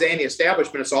 But while he's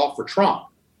anti-establishment, it's all for Trump.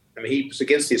 I mean, he's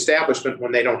against the establishment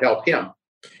when they don't help him.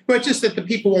 But it's just that the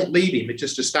people won't leave him. It's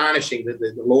just astonishing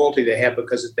the loyalty they have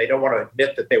because they don't want to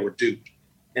admit that they were duped.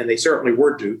 And they certainly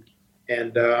were duped.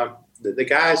 And the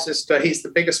guy's just, he's the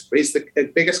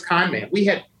biggest con man. We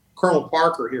had Colonel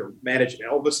Parker here managing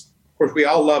Elvis. Of course, we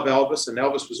all love Elvis, and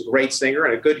Elvis was a great singer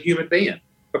and a good human being.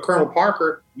 But Colonel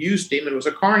Parker used him and was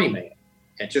a carny man.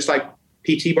 And just like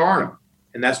P.T. Barnum.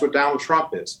 And that's what Donald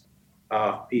Trump is.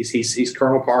 He's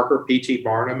Colonel Parker, P.T.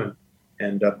 Barnum,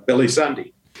 and Billy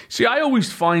Sunday. See, I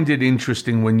always find it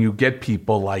interesting when you get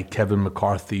people like Kevin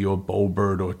McCarthy or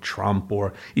Boebert or Trump,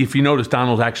 or if you notice,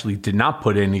 Donald actually did not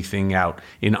put anything out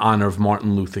in honor of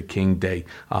Martin Luther King Day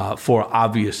for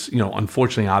obvious,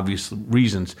 unfortunately obvious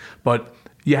reasons. But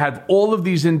you have all of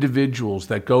these individuals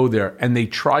that go there and they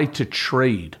try to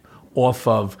trade off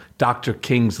of Dr.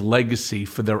 King's legacy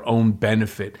for their own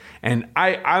benefit. And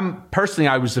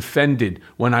I was offended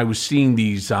when I was seeing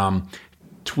these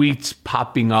tweets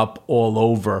popping up all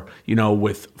over,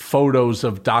 with photos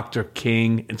of Dr.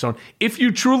 King and so on. If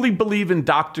you truly believe in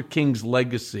Dr. King's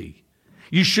legacy,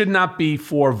 you should not be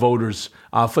for voters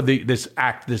for this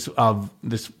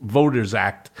Voters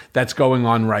Act that's going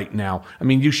on right now. I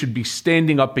mean, you should be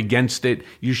standing up against it.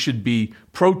 You should be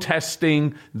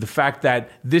protesting the fact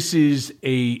that this is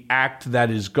an act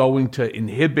that is going to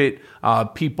inhibit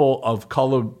people of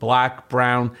color, black,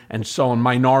 brown, and so on,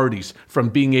 minorities, from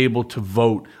being able to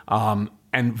vote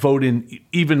and vote in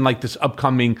even like this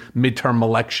upcoming midterm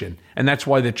election. And that's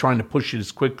why they're trying to push it as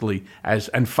quickly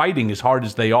and fighting as hard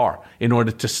as they are in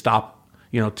order to stop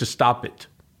it.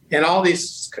 And all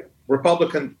these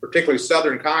Republican, particularly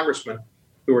Southern congressmen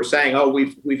who are saying, oh,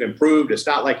 we've improved. It's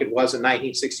not like it was in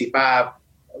 1965.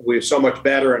 We're so much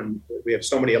better, and we have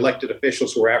so many elected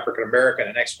officials who are African-American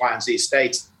in X, Y, and Z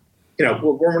states.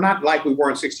 We're not like we were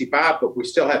in 65, but we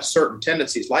still have certain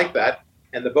tendencies like that.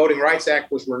 And the Voting Rights Act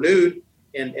was renewed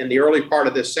in the early part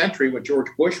of this century when George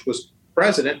Bush was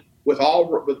president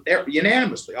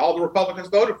unanimously. All the Republicans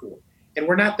voted for it. And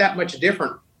we're not that much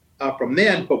different from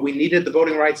then, but we needed the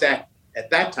Voting Rights Act at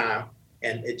that time.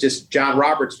 And John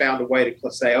Roberts found a way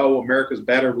to say, oh, America's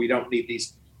better. We don't need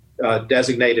these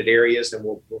designated areas, and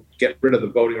we'll get rid of the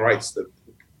voting rights, the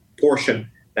portion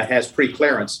that has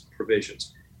pre-clearance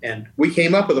provisions. And we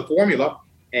came up with a formula,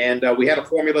 and we had a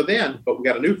formula then, but we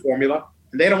got a new formula.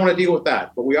 And they don't want to deal with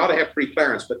that. But we ought to have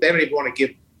pre-clearance. But they don't even want to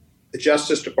give the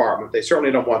Justice Department. They certainly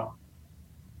don't want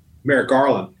Merrick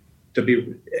Garland to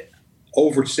be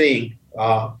overseeing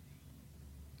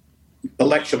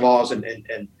election laws and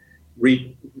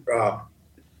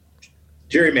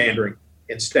gerrymandering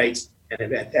in states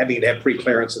and having to have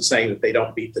pre-clearance and saying that they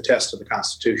don't meet the test of the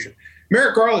Constitution.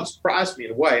 Merrick Garland surprised me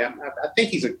in a way. I think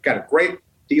he's got a great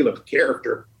deal of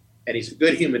character, and he's a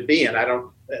good human being. I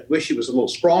wish he was a little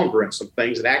stronger in some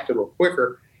things and acted a little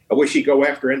quicker. I wish he'd go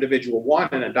after individual one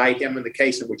and indict him in the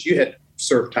case in which you had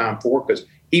served time for, because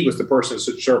he was the person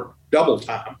who served double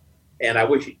time. And I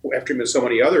wish he'd go after him in so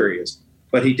many other areas.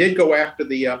 But he did go after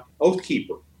the Oath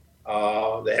Keeper.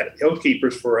 They had Oath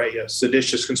Keepers for a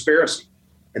seditious conspiracy.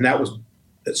 And that was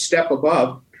a step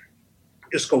above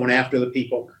just going after the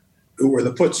people who were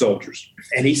the foot soldiers.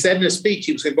 And he said in his speech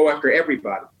he was going to go after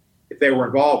everybody if they were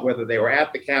involved, whether they were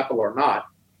at the Capitol or not.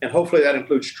 And hopefully that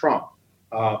includes Trump.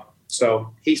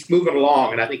 So he's moving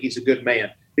along, and I think he's a good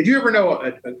man. Did you ever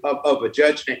know of a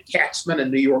judge named Katzman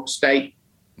in New York State?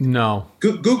 No.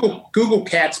 Google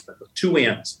Katzman with 2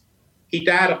 N's. He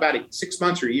died about 6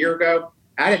 months or a year ago.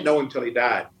 I didn't know him until he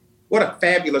died. What a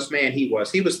fabulous man he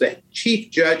was. He was the chief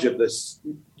judge of the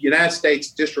United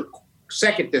States District,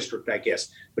 2nd District, I guess,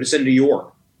 but it's in New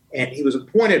York. And he was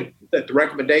appointed at the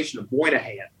recommendation of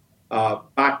Moynihan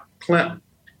by Clinton.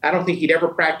 I don't think he'd ever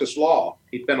practiced law.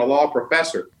 He'd been a law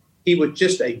professor. He was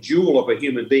just a jewel of a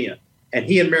human being. And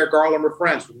he and Merrick Garland were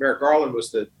friends. Merrick Garland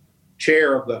was the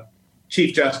chair of the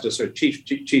Chief Justice or Chief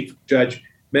Judge,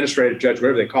 Administrative Judge,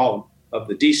 whatever they call him, of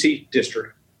the D.C.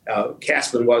 District.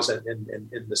 Katzman was in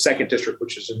the 2nd District,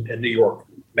 which is in New York,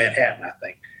 Manhattan, I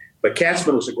think. But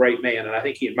Katzman was a great man, and I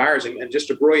think he admires him, and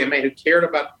just a brilliant man who cared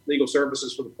about legal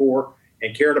services for the poor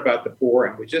and cared about the poor.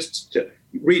 And we just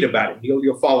read about him.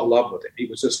 You'll fall in love with him. He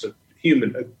was just a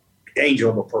angel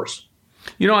of a person.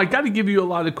 You know, I got to give you a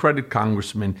lot of credit,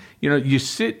 Congressman. You know, you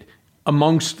sit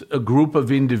amongst a group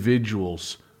of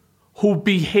individuals who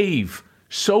behave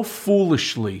so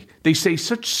foolishly. They say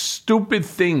such stupid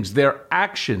things. Their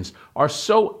actions are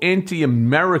so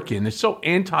anti-American. It's so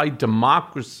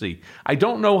anti-democracy. I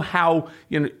don't know how,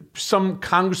 some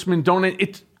congressmen don't.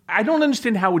 I don't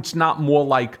understand how it's not more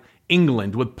like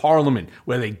England with Parliament,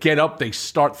 where they get up, they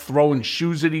start throwing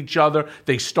shoes at each other,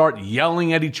 they start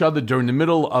yelling at each other during the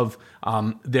middle of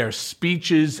their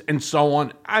speeches and so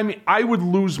on. I mean, I would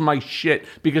lose my shit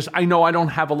because I know I don't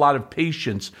have a lot of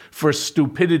patience for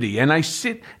stupidity. And I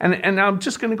sit and I'm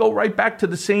just going to go right back to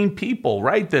the same people,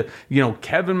 right?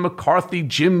 Kevin McCarthy,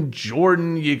 Jim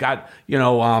Jordan, you got,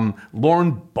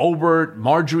 Lauren Boebert,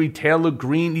 Marjorie Taylor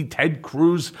Greene, Ted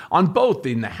Cruz on both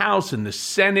in the House and the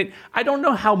Senate. I don't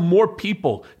know how more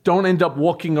people don't end up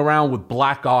walking around with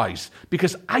black eyes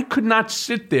because I could not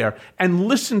sit there and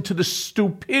listen to the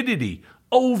stupidity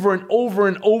over and over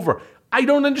and over. I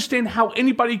don't understand how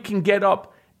anybody can get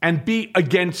up and be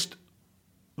against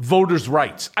voters'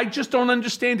 rights. I just don't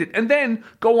understand it. And then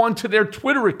go on to their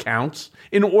Twitter accounts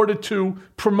in order to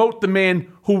promote the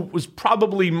man who was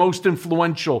probably most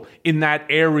influential in that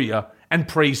area and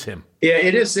praise him. Yeah,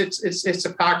 it is. It's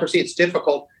hypocrisy. It's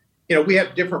difficult. We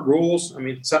have different rules. I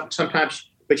mean, sometimes,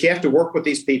 but you have to work with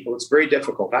these people. It's very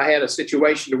difficult. I had a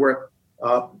situation where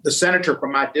the senator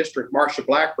from my district, Marsha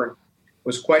Blackburn,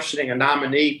 was questioning a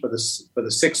nominee for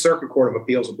the Sixth Circuit Court of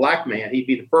Appeals, a black man. He'd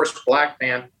be the first black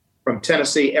man from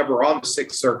Tennessee ever on the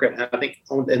Sixth Circuit, and I think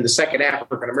in the second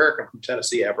African-American from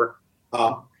Tennessee ever.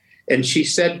 And she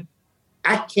said,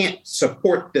 I can't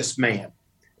support this man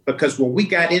because when we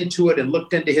got into it and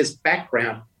looked into his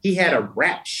background, he had a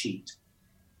rap sheet.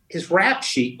 His rap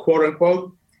sheet, quote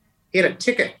unquote, he had a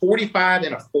ticket 45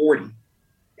 and a 40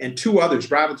 and two others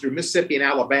driving through Mississippi and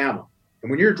Alabama. And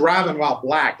when you're driving while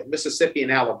black in Mississippi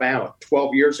and Alabama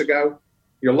 12 years ago,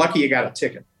 you're lucky you got a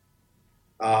ticket.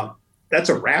 That's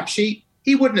a rap sheet.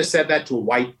 He wouldn't have said that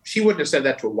to she wouldn't have said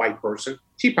that to a white person.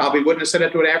 She probably wouldn't have said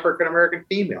that to an African-American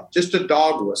female, just a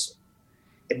dog whistle.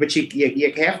 But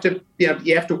you have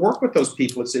to work with those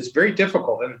people. It's very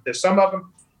difficult. And there's some of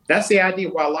them, that's the idea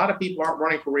why a lot of people aren't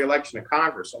running for re-election in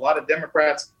Congress. A lot of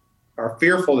Democrats are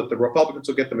fearful that the Republicans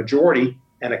will get the majority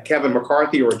and a Kevin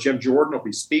McCarthy or a Jim Jordan will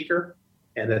be speaker.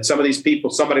 And that some of these people,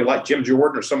 somebody like Jim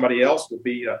Jordan or somebody else will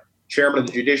be chairman of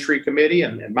the Judiciary Committee.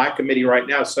 And my committee right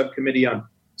now, Subcommittee on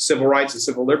Civil Rights and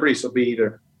Civil Liberties, will be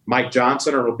either Mike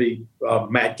Johnson or it'll be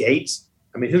Matt Gaetz.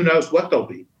 I mean, who knows what they'll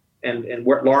be and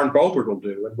what Lauren Boebert will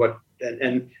do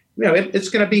it's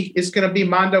going to be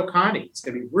Mondo Connie. It's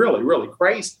going to be really, really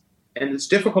crazy. And it's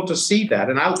difficult to see that.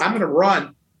 And I'm going to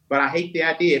run, but I hate the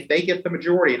idea if they get the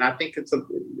majority, and I think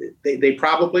they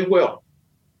probably will,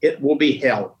 it will be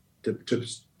hell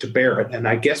to bear it. And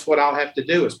I guess what I'll have to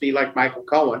do is be like Michael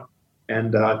Cohen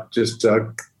and I'm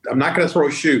not going to throw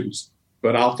shoes,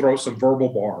 but I'll throw some verbal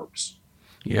barbs.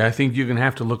 Yeah, I think you're going to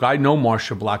have to look. I know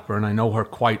Marsha Blackburn. I know her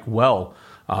quite well.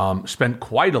 Spent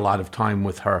quite a lot of time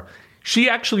with her. She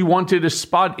actually wanted a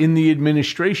spot in the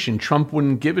administration. Trump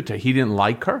wouldn't give it to her. He didn't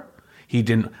like her. He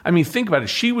didn't. I mean, think about it.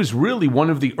 She was really one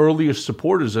of the earliest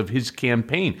supporters of his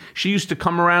campaign. She used to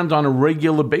come around on a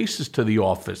regular basis to the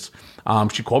office.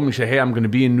 She called me and said, hey, I'm going to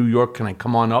be in New York. Can I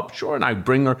come on up? Sure. And I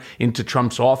bring her into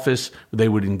Trump's office. They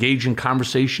would engage in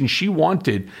conversation. She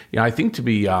wanted, I think, to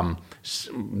be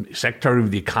Secretary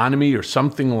of the Economy or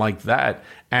something like that.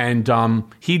 And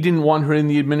he didn't want her in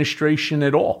the administration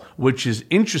at all, which is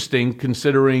interesting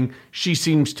considering she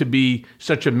seems to be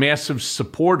such a massive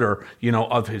supporter,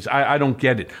 of his. I don't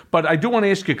get it. But I do want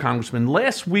to ask you, Congressman,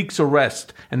 last week's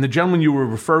arrest, and the gentleman you were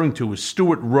referring to was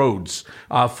Stuart Rhodes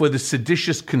for the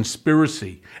seditious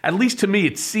conspiracy. At least to me,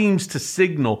 it seems to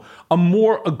signal a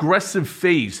more aggressive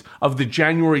phase of the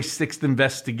January 6th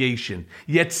investigation.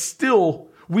 Yet still,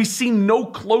 we seem no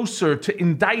closer to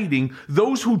indicting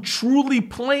those who truly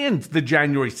planned the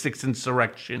January 6th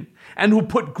insurrection and who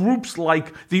put groups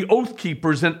like the Oath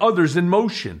Keepers and others in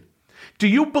motion. Do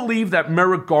you believe that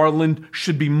Merrick Garland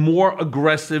should be more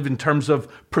aggressive in terms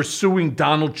of pursuing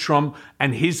Donald Trump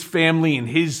and his family and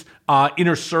his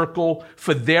inner circle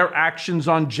for their actions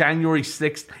on January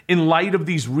 6th in light of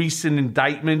these recent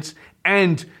indictments?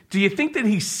 And do you think that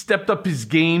he stepped up his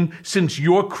game since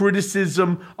your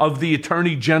criticism of the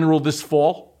Attorney General this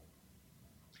fall?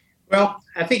 Well,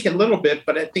 I think a little bit,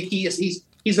 but I think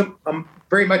he's a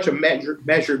very much a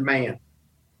measured man.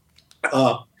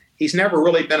 He's never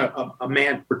really been a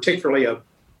man particularly of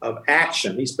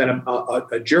action. He's been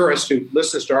a jurist who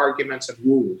listens to arguments and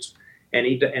rules, and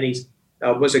he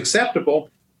was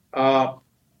acceptable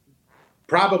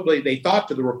probably they thought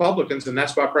to the Republicans, and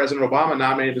that's why President Obama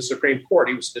nominated the Supreme Court.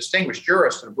 He was a distinguished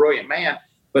jurist and a brilliant man,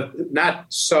 but not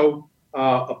so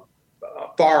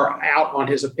far out on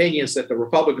his opinions that the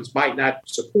Republicans might not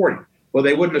support him. Well,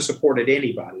 they wouldn't have supported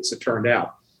anybody, as it turned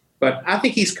out. But I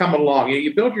think he's coming along.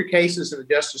 You build your cases in the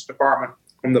Justice Department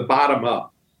from the bottom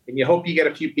up, and you hope you get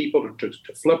a few people to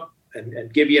flip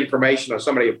and give you information on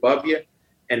somebody above you.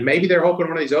 And maybe they're hoping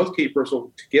one of these Oath Keepers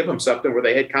will give them something where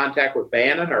they had contact with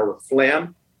Bannon or with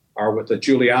Flynn or with the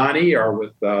Giuliani or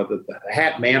with the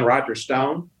Hat Man, Roger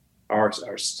Stone, or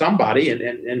somebody, and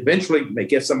eventually may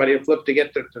get somebody to flip to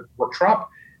get to for Trump.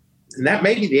 And that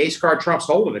may be the ace card Trump's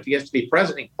holding if he has to be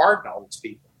president and pardon all these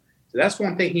people. So that's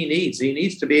one thing he needs. He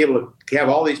needs to be able to have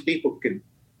all these people who can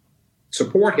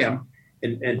support him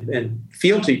and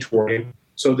fealty toward him,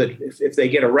 so that if they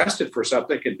get arrested for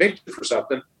something, convicted for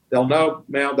something, they'll know,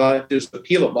 man, they'll just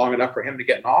appeal it long enough for him to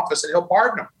get in office, and he'll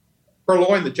pardon them,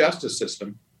 purloin the justice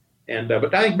system. And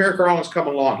but I think Merrick Garland's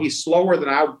coming along. He's slower than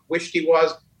I wished he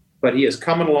was, but he is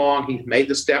coming along. He's made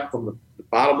the step from the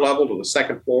bottom level to the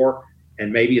second floor,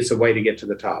 and maybe it's a way to get to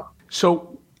the top.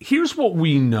 So here's what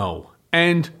we know.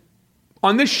 And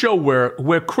on this show,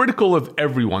 we're critical of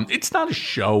everyone. It's not a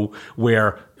show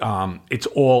where it's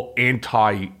all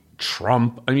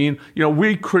anti-Trump. I mean,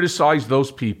 we criticize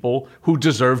those people who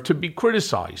deserve to be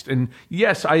criticized. And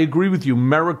yes, I agree with you.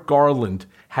 Merrick Garland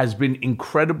has been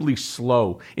incredibly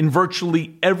slow in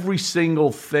virtually every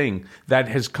single thing that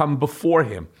has come before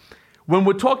him. When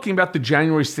we're talking about the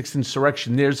January 6th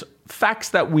insurrection, there's facts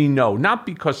that we know, not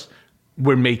because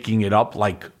we're making it up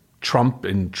like Trump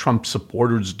and Trump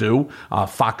supporters do,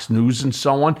 Fox News and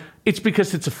so on. It's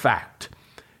because it's a fact.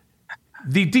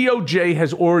 The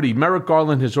DOJ Merrick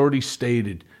Garland has already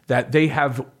stated that they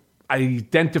have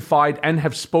identified and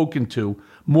have spoken to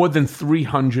more than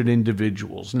 300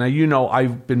 individuals. Now,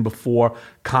 I've been before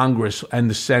Congress and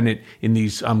the Senate in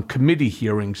these committee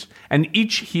hearings, and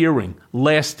each hearing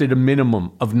lasted a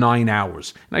minimum of 9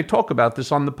 hours. And I talk about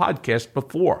this on the podcast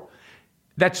before.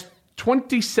 That's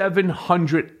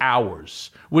 2,700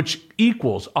 hours, which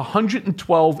equals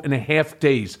 112 and a half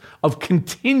days of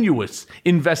continuous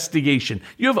investigation.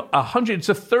 You have it's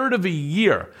a third of a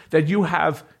year that you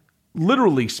have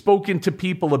literally spoken to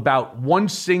people about one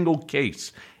single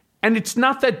case. And it's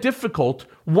not that difficult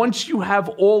once you have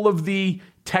all of the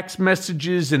text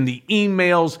messages and the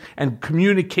emails and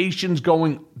communications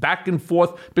going back and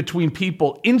forth between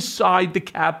people inside the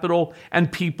Capitol and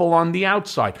people on the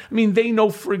outside. I mean, they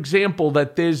know, for example,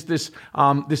 that there's this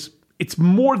it's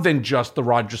more than just the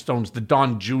Roger Stones, the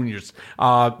Don Juniors,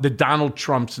 the Donald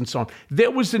Trumps, and so on. There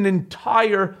was an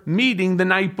entire meeting the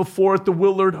night before at the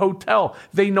Willard Hotel.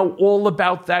 They know all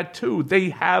about that, too. They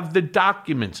have the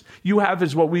documents. You have,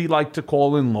 as what we like to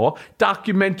call in law,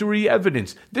 documentary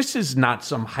evidence. This is not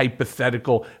some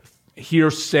hypothetical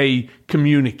hearsay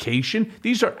communication.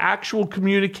 These are actual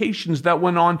communications that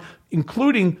went on,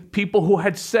 including people who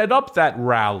had set up that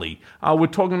rally. We're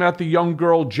talking about the young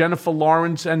girl, Jennifer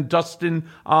Lawrence, and Dustin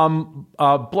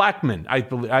Blackman.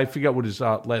 I forget what his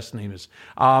last name is.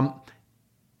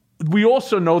 We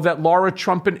also know that Laura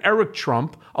Trump and Eric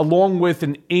Trump, along with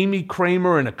an Amy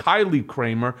Kramer and a Kylie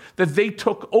Kramer, that they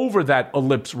took over that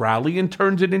Ellipse rally and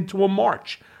turned it into a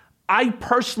march. I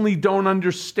personally don't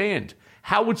understand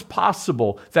how it's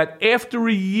possible that after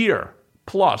a year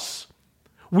plus,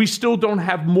 we still don't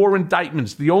have more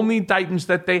indictments. The only indictments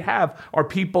that they have are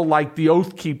people like the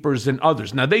Oath Keepers and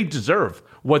others. Now, they deserve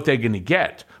what they're going to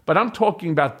get, but I'm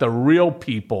talking about the real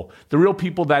people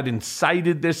that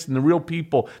incited this and the real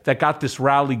people that got this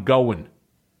rally going.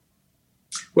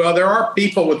 Well, there are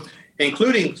people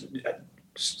including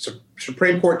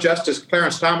Supreme Court Justice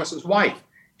Clarence Thomas's wife.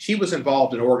 She was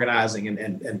involved in organizing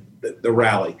and the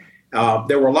rally.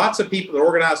 There were lots of people that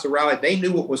organized the rally. They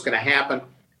knew what was going to happen.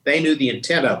 They knew the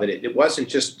intent of it. It wasn't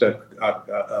just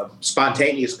a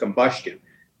spontaneous combustion.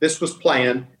 This was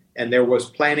planned, and there was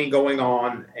planning going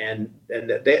on. And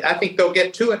I think they'll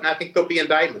get to it, and I think there'll be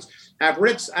indictments. I've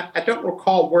read. I don't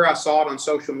recall where I saw it on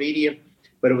social media,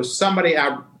 but it was somebody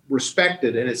I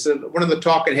respected, and it's one of the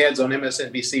talking heads on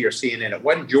MSNBC or CNN. It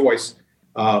wasn't Joyce,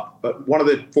 but one of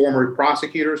the former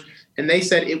prosecutors, and they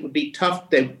said it would be tough.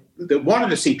 They wanted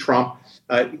to see Trump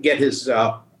get his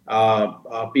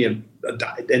being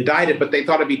indicted, but they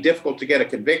thought it'd be difficult to get a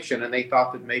conviction, and they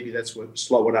thought that maybe that's what would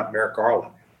slow it up, Merrick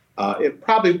Garland. It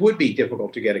probably would be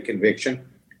difficult to get a conviction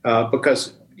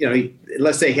because,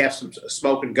 unless they have some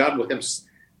smoking gun with him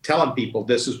telling people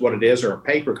this is what it is or a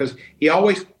paper, because he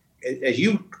always, as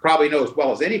you probably know as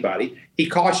well as anybody, he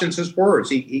cautions his words.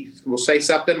 He will say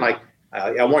something like,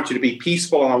 I want you to be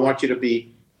peaceful and I want you to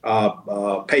be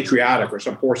patriotic or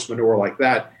some horse manure like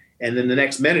that. And then the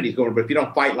next minute he's going, but if you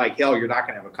don't fight like hell, you're not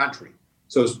going to have a country.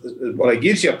 So he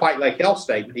gives you a fight like hell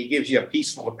statement. He gives you a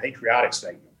peaceful and patriotic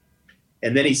statement.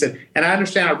 And then he said, and I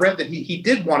understand, I read that he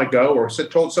did want to go, or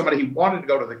told somebody he wanted to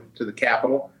go to the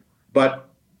Capitol, but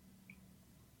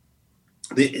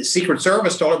the Secret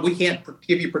Service told him, we can't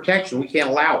give you protection. We can't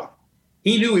allow it.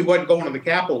 He knew he wasn't going to the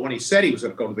Capitol when he said he was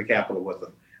going to go to the Capitol with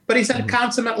them. But he's a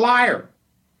consummate liar.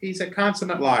 He's a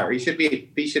consummate liar. He should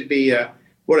be.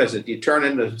 What is it? You turn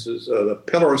into the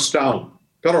pillar of stone,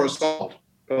 pillar of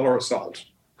salt.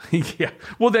 Yeah.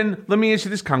 Well, then let me ask you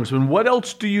this, Congressman. What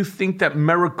else do you think that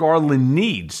Merrick Garland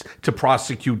needs to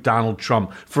prosecute Donald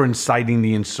Trump for inciting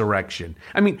the insurrection?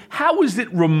 I mean, how is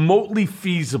it remotely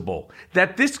feasible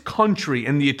that this country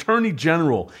and the Attorney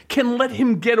General can let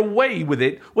him get away with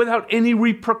it without any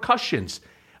repercussions?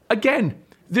 Again,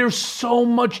 there's so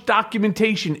much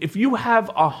documentation. If you have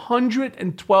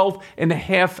 112 and a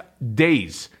half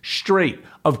days straight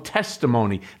of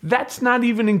testimony, that's not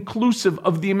even inclusive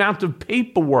of the amount of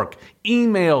paperwork,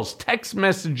 emails, text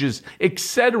messages,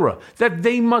 etc. that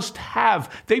they must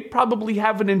have. They probably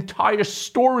have an entire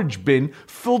storage bin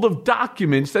filled of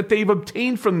documents that they've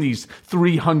obtained from these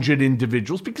 300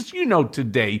 individuals, because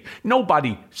today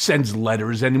nobody sends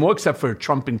letters anymore except for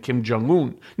Trump and Kim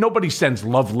Jong-un. Nobody sends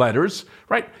love letters,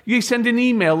 right? You send an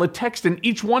email, a text, and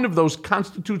each one of those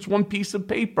constitutes one piece of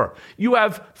paper. You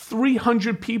have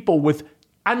 300 people with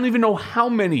I don't even know how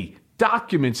many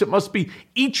documents. It must be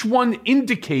each one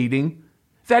indicating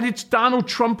that it's Donald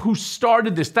Trump who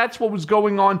started this. That's what was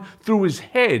going on through his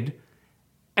head.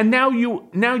 And now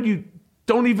you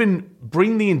don't even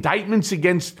bring the indictments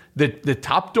against the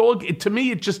top dog. To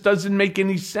me, it just doesn't make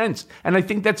any sense. And I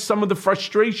think that's some of the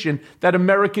frustration that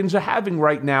Americans are having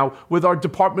right now with our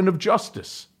Department of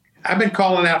Justice. I've been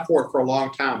calling out for it for a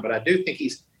long time, but I do think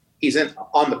he's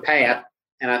on the path.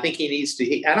 And I think he needs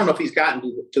to. I don't know if he's gotten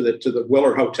to the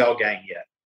Willard Hotel gang yet,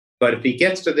 but if he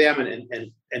gets to them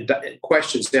and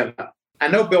questions them, I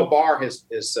know Bill Barr has.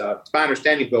 It's my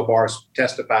understanding Bill Barr has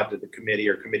testified to the committee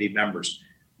or committee members,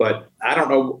 but I don't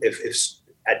know if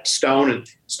at Stone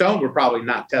would probably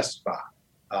not testify.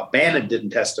 Bannon didn't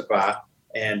testify,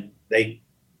 and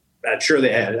I'm sure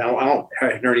they had. I don't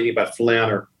heard anything about Flynn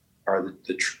or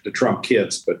the Trump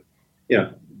kids, but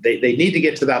They need to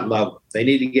get to that level. They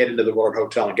need to get into the Willard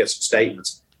Hotel and get some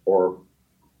statements or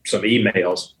some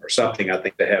emails or something. I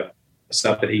think they have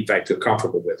something he, in fact, feel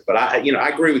comfortable with. But I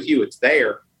agree with you. It's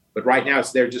there, but right now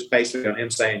it's there just basically on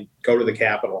him saying, "Go to the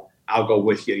Capitol. I'll go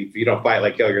with you. If you don't fight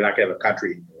like hell, you're not going to have a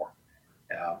country anymore."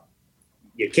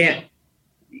 You can't.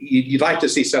 You'd like to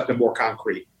see something more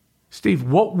concrete. Steve,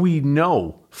 what we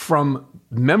know from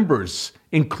members,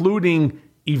 including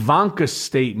Ivanka's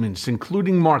statements,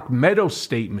 including Mark Meadows'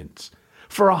 statements,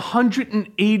 for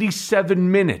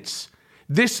 187 minutes,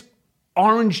 this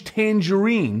orange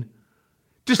tangerine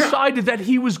decided that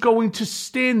he was going to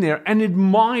stand there and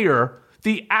admire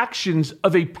the actions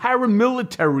of a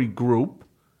paramilitary group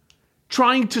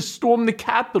trying to storm the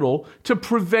Capitol to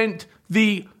prevent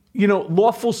the,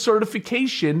 lawful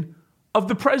certification of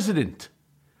the president.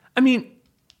 I mean,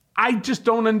 I just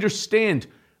don't understand.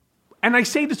 And I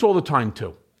say this all the time,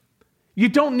 too. You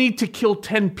don't need to kill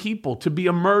 10 people to be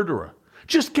a murderer.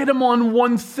 Just get them on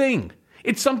one thing.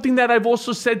 It's something that I've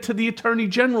also said to the Attorney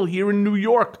General here in New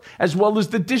York, as well as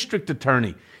the District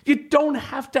Attorney. You don't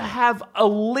have to have a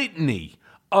litany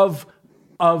of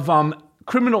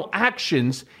criminal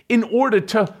actions in order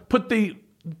to put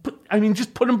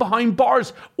them behind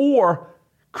bars or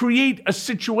create a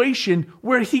situation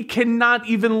where he cannot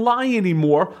even lie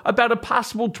anymore about a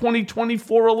possible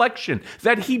 2024 election,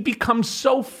 that he becomes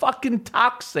so fucking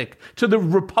toxic to the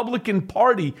Republican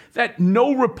Party that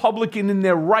no Republican in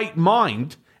their right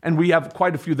mind, and we have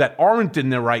quite a few that aren't in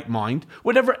their right mind,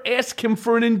 would ever ask him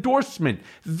for an endorsement.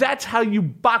 That's how you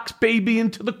box baby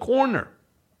into the corner.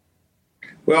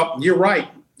 Well, you're right.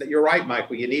 You're right,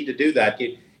 Michael. You need to do that.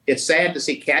 It's sad to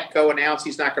see Katko announce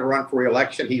he's not going to run for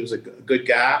re-election. He was a good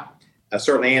guy.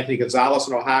 Certainly Anthony Gonzalez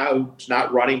in Ohio, who's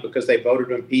not running because they voted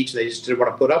to impeach. They just didn't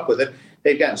want to put up with it.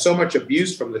 They've gotten so much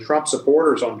abuse from the Trump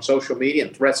supporters on social media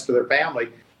and threats to their family.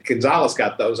 Gonzalez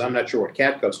got those. I'm not sure what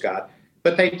Katko's got.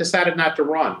 But they decided not to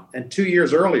run. And 2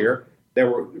 years earlier, there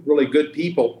were really good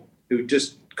people who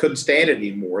just couldn't stand it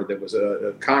anymore. There was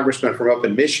a congressman from up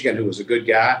in Michigan who was a good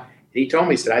guy. And he told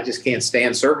me, he said, I just can't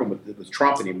stand serving with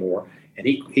Trump anymore. And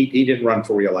he didn't run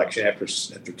for re-election after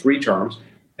 3 terms.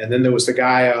 And then there was the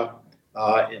guy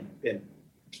in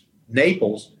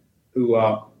Naples who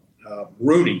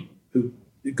Rooney, who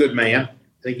a good man.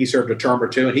 I think he served a term or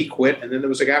 2, and he quit. And then there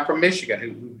was a guy from Michigan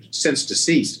who since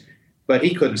deceased, but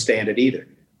he couldn't stand it either.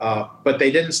 But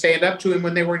they didn't stand up to him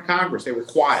when they were in Congress. They were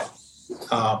quiet.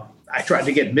 I tried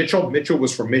to get Mitchell. Mitchell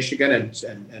was from Michigan,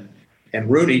 and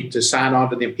Rooney to sign on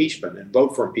to the impeachment and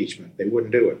vote for impeachment. They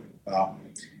wouldn't do it.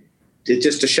 It's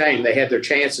just a shame. They had their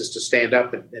chances to stand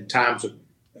up in times of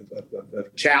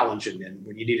challenge and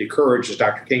when you needed courage, as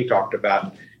Dr. King talked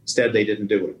about. Instead, they didn't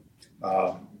do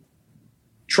it.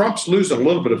 Trump's losing a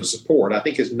little bit of his support. I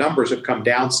think his numbers have come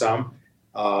down some.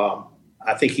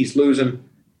 I think he's losing.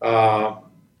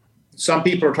 Some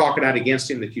people are talking out against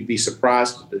him that you'd be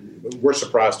surprised. We're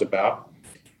surprised about.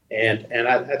 And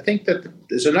I think that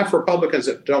there's enough Republicans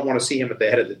that don't want to see him at the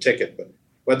head of the ticket. But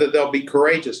whether they'll be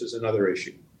courageous is another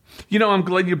issue. You know, I'm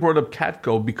glad you brought up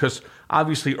Katko because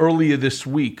obviously earlier this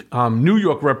week, New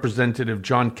York Representative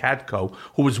John Katko,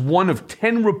 who was one of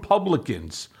 10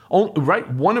 Republicans,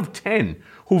 one of 10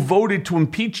 who voted to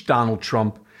impeach Donald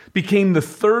Trump, became the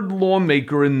third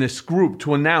lawmaker in this group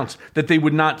to announce that they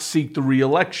would not seek the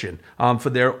re-election for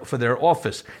their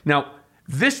office. Now,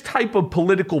 this type of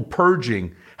political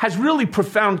purging has really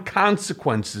profound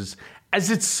consequences as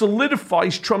it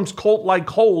solidifies Trump's cult-like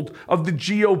hold of the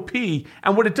GOP.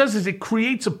 And what it does is it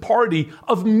creates a party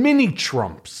of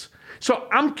mini-Trumps. So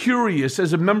I'm curious,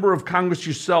 as a member of Congress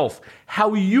yourself,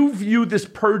 how you view this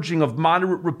purging of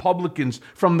moderate Republicans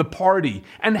from the party,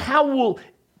 and how will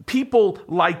people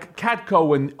like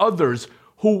Katko and others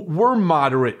who were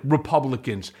moderate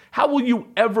Republicans, how will you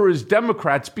ever, as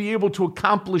Democrats, be able to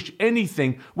accomplish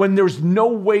anything when there's no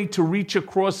way to reach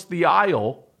across the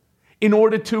aisle in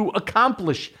order to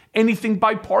accomplish anything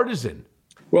bipartisan?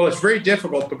 Well, it's very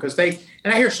difficult because and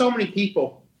I hear so many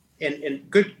people and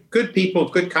good people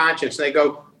of good conscience, and they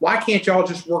go, why can't y'all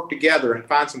just work together and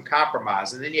find some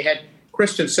compromise? And then you had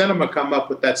Kristen Sinema come up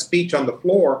with that speech on the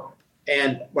floor.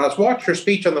 And when I was watching her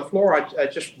speech on the floor, I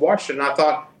just watched it and I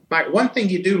thought, Mike, one thing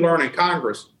you do learn in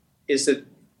Congress is that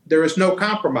there is no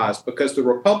compromise because the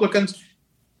Republicans,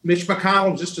 Mitch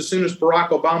McConnell, just as soon as Barack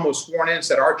Obama was sworn in,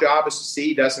 said our job is to see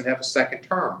he doesn't have a second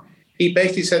term. He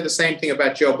basically said the same thing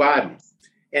about Joe Biden.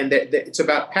 And that it's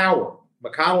about power.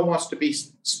 McConnell wants to be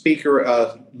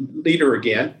leader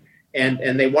again,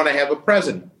 and they want to have a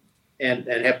president and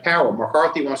have power.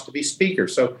 McCarthy wants to be speaker.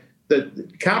 So the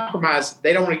compromise,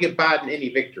 they don't want to give Biden any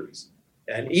victories.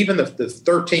 And even the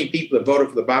 13 people that voted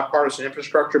for the bipartisan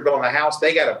infrastructure bill in the House,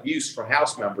 they got abuse from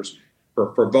House members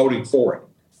for voting for it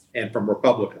and from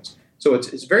Republicans. So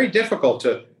it's very difficult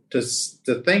to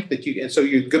think that you – and so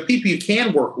you good people you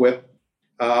can work with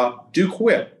do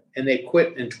quit. And they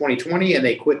quit in 2020 and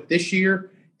they quit this year.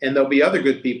 And there'll be other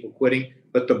good people quitting.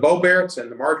 But the Bo Barretts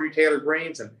and the Marjorie Taylor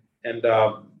Greens and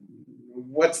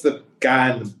what's the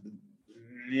guy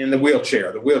in the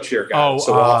wheelchair guy.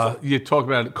 Oh, you talk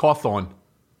about Cawthorn.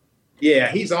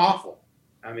 Yeah, he's awful.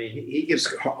 I mean, he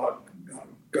gives what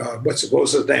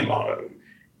was his name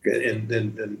in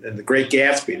the Great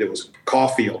Gatsby? There was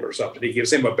Caulfield or something. He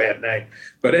gives him a bad name.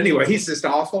 But anyway, he's just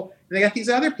awful. And they got these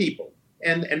other people.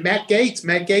 And Matt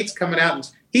Gaetz coming out and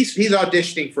he's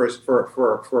auditioning for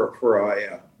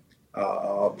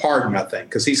a pardon, I think,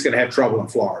 because he's going to have trouble in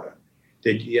Florida.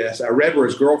 Yes, I read where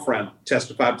his girlfriend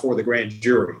testified before the grand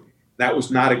jury. That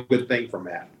was not a good thing for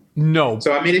Matt. No.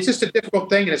 So, I mean, it's just a difficult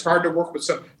thing, and it's hard to work with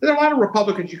some. There are a lot of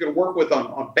Republicans you can work with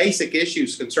on basic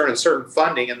issues concerning certain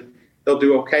funding, and they'll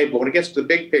do okay. But when it gets to the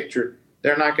big picture,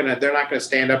 they're not going to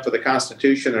stand up for the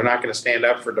Constitution. They're not going to stand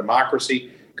up for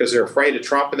democracy because they're afraid of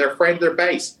Trump and they're afraid of their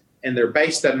base. And their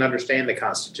base doesn't understand the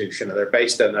Constitution, and their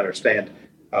base doesn't understand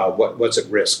what's at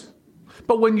risk.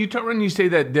 But when you say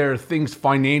that there are things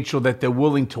financial that they're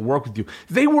willing to work with you,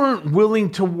 they weren't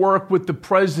willing to work with the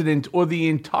president or the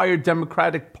entire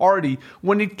Democratic Party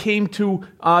when it came to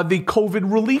the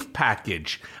COVID relief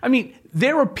package. I mean,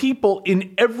 there are people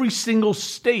in every single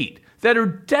state that are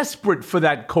desperate for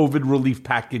that COVID relief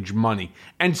package money,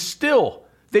 and still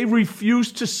they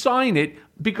refused to sign it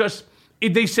because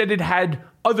they said it had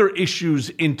other issues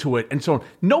into it and so on.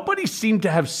 Nobody seemed to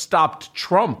have stopped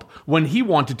Trump when he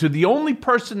wanted to. The only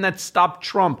person that stopped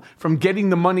Trump from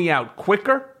getting the money out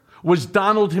quicker was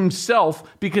Donald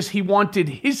himself because he wanted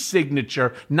his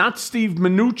signature, not Steve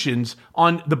Mnuchin's,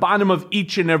 on the bottom of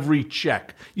each and every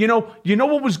check. You know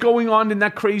what was going on in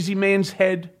that crazy man's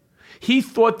head? He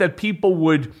thought that people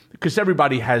would, because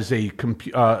everybody has a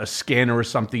scanner or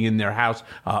something in their house,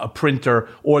 a printer,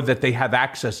 or that they have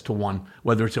access to one,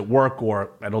 whether it's at work or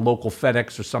at a local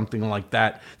FedEx or something like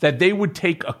that, that they would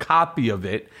take a copy of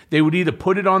it. They would either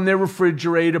put it on their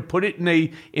refrigerator, put it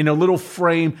in a little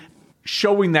frame,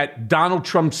 showing that Donald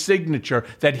Trump's signature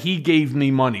that he gave me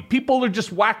money. People are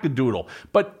just wackadoodle.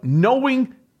 But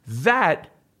knowing that,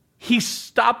 he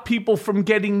stopped people from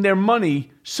getting their money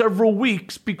several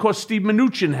weeks because Steve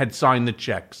Mnuchin had signed the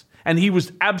checks. And he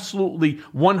was absolutely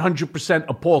 100%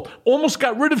 appalled. Almost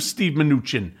got rid of Steve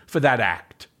Mnuchin for that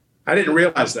act. I didn't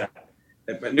realize that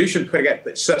Mnuchin could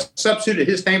have substituted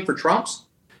his name for Trump's.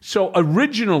 So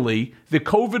originally, the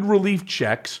COVID relief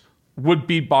checks would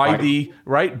be by the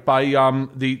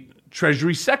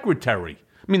Treasury Secretary.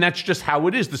 I mean, that's just how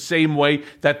it is. The same way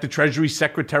that the Treasury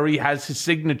Secretary has his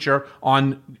signature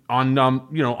on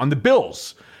the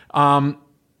bills.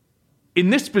 In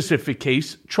this specific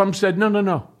case, Trump said,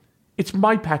 no. It's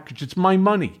my package. It's my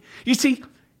money. You see,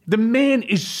 the man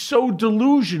is so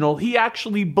delusional, he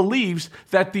actually believes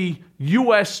that the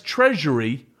U.S.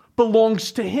 Treasury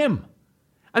belongs to him.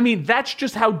 I mean, that's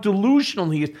just how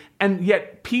delusional he is. And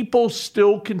yet people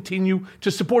still continue to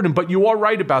support him. But you are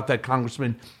right about that,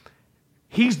 Congressman.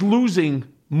 He's losing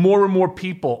more and more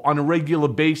people on a regular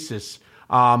basis.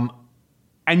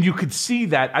 And you could see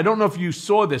that. I don't know if you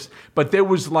saw this, but there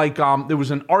was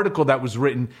an article that was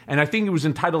written, and I think it was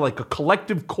entitled like a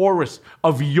collective chorus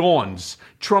of yawns.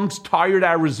 Trump's tired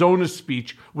Arizona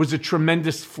speech was a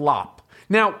tremendous flop.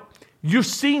 Now, you're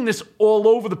seeing this all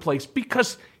over the place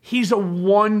because he's a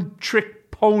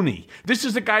one-trick pony. This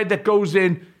is a guy that goes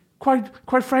in,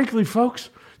 quite frankly, folks,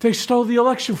 they stole the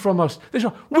election from us.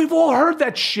 We've all heard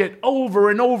that shit over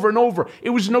and over and over.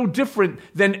 It was no different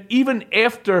than even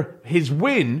after his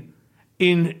win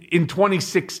in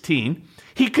 2016.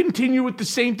 He continued with the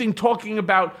same thing, talking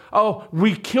about,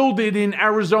 we killed it in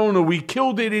Arizona, we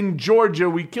killed it in Georgia,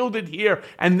 we killed it here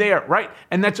and there, right?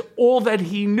 And that's all that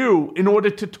he knew in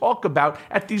order to talk about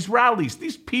at these rallies.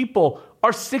 These people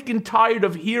are sick and tired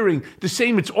of hearing the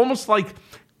same. It's almost like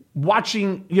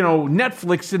watching,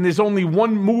 Netflix, and there's only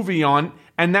one movie on,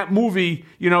 and that movie,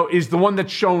 is the one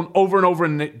that's shown over and over,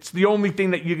 and it's the only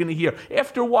thing that you're going to hear.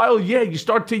 After a while, you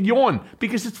start to yawn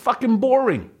because it's fucking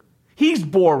boring. He's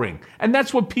boring, and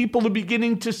that's what people are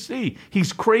beginning to see.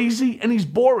 He's crazy and he's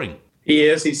boring. He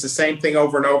is. He's the same thing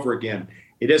over and over again.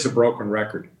 It is a broken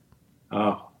record,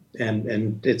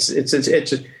 and it's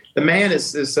the man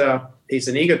is he's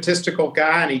an egotistical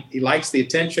guy, and he likes the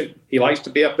attention. He likes to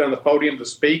be up there on the podium to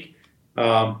speak.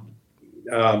 God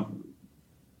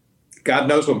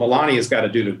knows what Melania's got to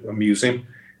do to amuse him,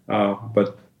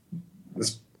 but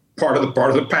it's part of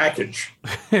the package.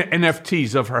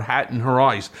 NFTs of her hat and her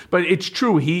eyes. But it's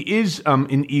true, he is an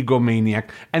egomaniac,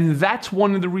 and that's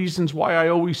one of the reasons why I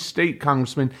always state,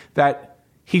 Congressman, that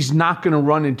he's not going to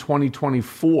run in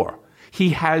 2024.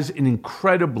 He has an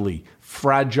incredibly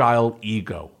fragile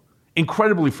ego.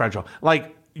 Incredibly fragile.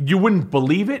 Like, you wouldn't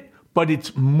believe it, but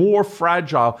it's more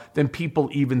fragile than people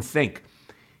even think.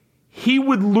 He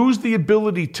would lose the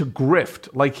ability to grift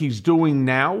like he's doing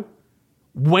now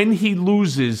when he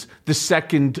loses the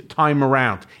second time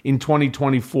around in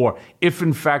 2024, if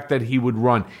in fact that he would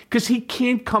run. Because he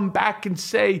can't come back and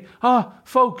say,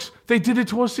 folks, they did it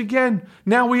to us again.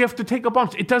 Now we have to take up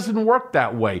arms. It doesn't work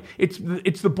that way. It's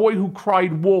the boy who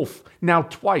cried wolf now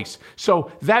twice. So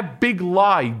that big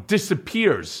lie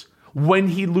disappears when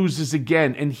he loses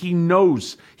again. And he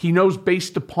knows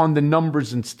based upon the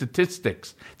numbers and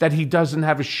statistics that he doesn't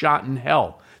have a shot in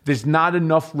hell. There's not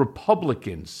enough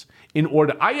Republicans in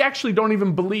order. I actually don't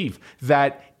even believe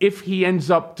that if he ends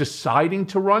up deciding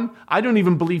to run, I don't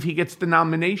even believe he gets the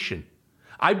nomination.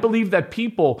 I believe that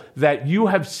people that you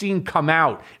have seen come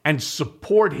out and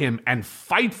support him and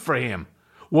fight for him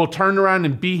will turn around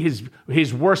and be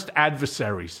his worst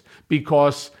adversaries,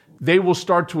 because they will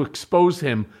start to expose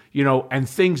him, and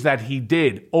things that he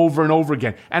did over and over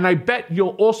again. And I bet you'll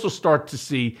also start to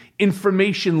see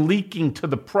information leaking to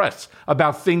the press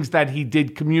about things that he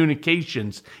did,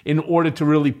 communications, in order to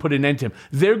really put an end to him.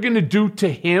 They're going to do to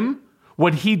him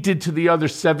what he did to the other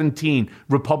 17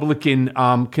 Republican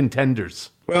contenders.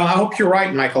 Well, I hope you're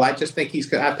right, Michael. I just think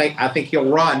I think he'll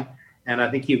run, and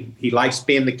I think he likes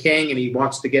being the king, and he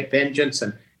wants to get vengeance,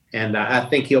 and I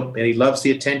think he loves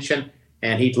the attention,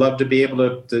 and he'd love to be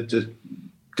able to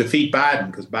defeat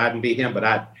Biden, because Biden beat him. But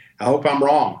I hope I'm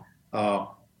wrong.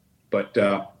 But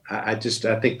I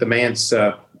think the man's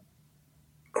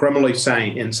criminally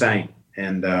insane,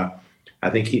 and I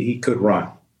think he could run.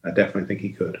 I definitely think he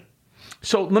could.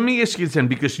 So let me ask you then,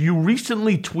 because you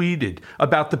recently tweeted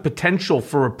about the potential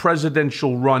for a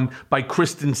presidential run by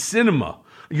Kristen Sinema,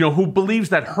 who believes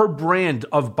that her brand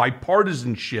of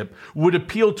bipartisanship would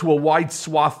appeal to a wide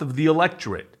swath of the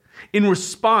electorate. In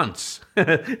response,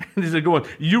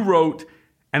 you wrote,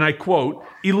 and I quote,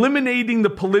 "Eliminating the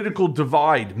political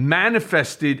divide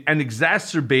manifested and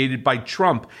exacerbated by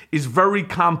Trump is very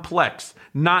complex,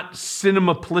 not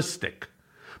cinemaplistic.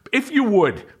 If you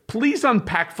would, please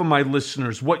unpack for my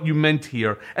listeners what you meant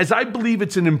here, as I believe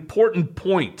it's an important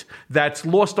point that's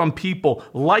lost on people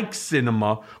like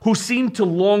Sinema, who seem to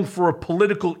long for a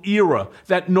political era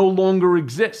that no longer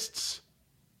exists.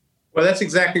 Well, that's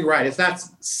exactly right. It's not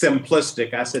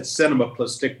simplistic. I said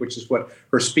cinemaplistic, which is what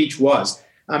her speech was.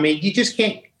 I mean, you just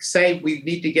can't say we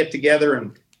need to get together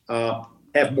and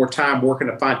have more time working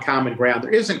to find common ground.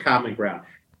 There isn't common ground.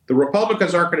 The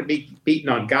Republicans aren't going to be beaten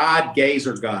on God, gays,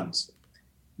 or guns.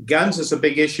 Guns is a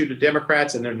big issue to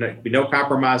Democrats, and there'll be no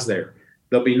compromise there.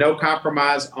 There'll be no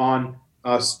compromise on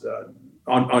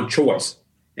choice,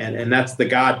 and that's the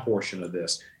God portion of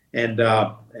this. And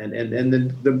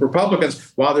then the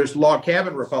Republicans, while there's log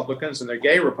cabin Republicans and they're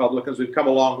gay Republicans, we've come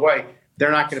a long way.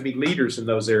 They're not going to be leaders in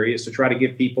those areas to try to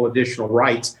give people additional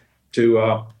rights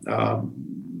to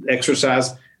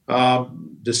exercise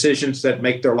decisions that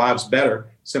make their lives better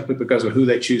simply because of who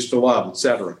they choose to love, et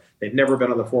cetera. They've never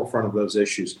been on the forefront of those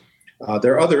issues.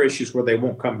 There are other issues where they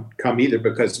won't come either,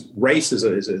 because race is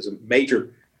a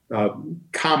major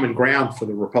common ground for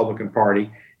the Republican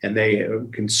Party, and they are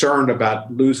concerned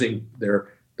about losing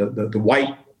the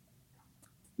white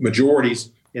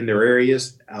majorities in their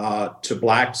areas to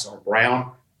blacks or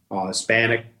brown,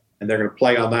 Hispanic, and they're going to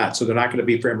play on that. So they're not going to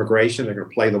be for immigration. They're going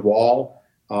to play the wall.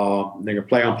 They're going to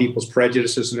play on people's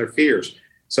prejudices and their fears.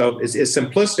 So it's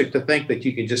simplistic to think that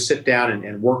you can just sit down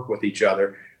and work with each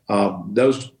other.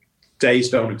 Those days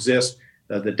don't exist.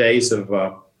 The days of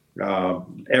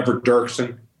Everett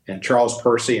Dirksen and Charles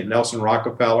Percy and Nelson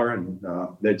Rockefeller, and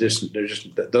they're just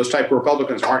those type of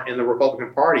Republicans aren't in the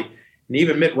Republican Party. And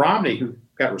even Mitt Romney, who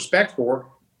got respect for,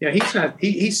 he's not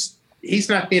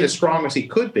being as strong as he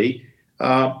could be.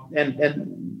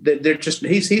 And they're just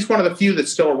he's one of the few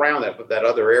that's still around that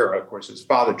other era. Of course, his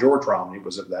father George Romney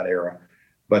was of that era,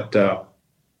 but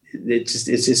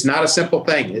it's not a simple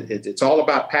thing. It's all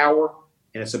about power,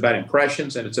 and it's about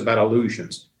impressions, and it's about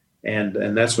illusions,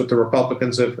 and that's what the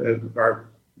Republicans are.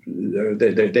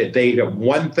 They have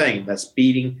one thing, that's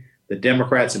beating the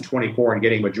Democrats in 24 and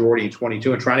getting majority in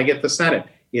 22 and trying to get the Senate.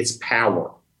 It's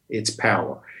power. It's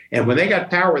power. And when they got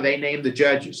power, they named the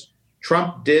judges.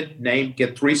 Trump did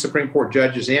get 3 Supreme Court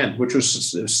judges in, which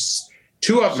was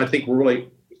 2 of them, I think, were really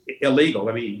illegal.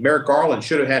 I mean, Merrick Garland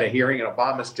should have had a hearing, and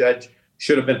Obama's judge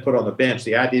should have been put on the bench.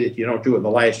 The idea that you don't do it in the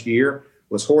last year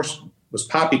was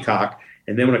poppycock.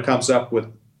 And then when it comes up with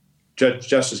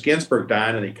Justice Ginsburg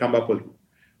dying, and they come up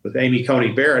with Amy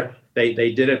Coney Barrett, they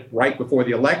did it right before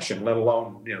the election, let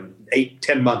alone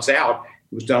 8-10 months out.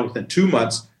 It was done within 2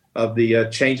 months of the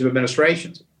change of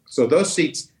administrations. So those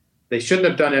seats, they shouldn't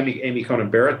have done Amy Coney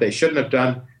Barrett. They shouldn't have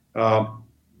done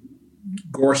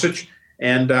Gorsuch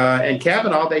and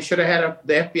Kavanaugh. They should have had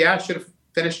the FBI should have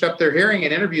finished up their hearing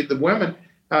and interviewed the women.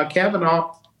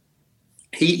 Kavanaugh,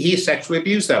 he sexually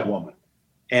abused that woman,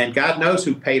 and God knows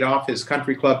who paid off his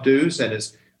country club dues and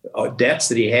his debts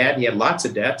that he had. He had lots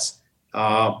of debts,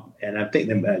 and I think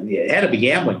it had to be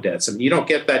gambling debts. I mean, you don't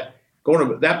get that going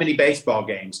to that many baseball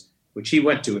games, which he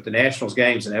went to at the Nationals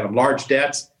games, and having large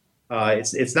debts.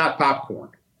 It's not popcorn.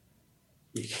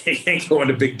 You can't go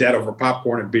into big debt over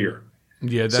popcorn and beer.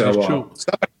 Yeah, that is true.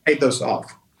 Somebody paid those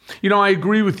off. I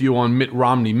agree with you on Mitt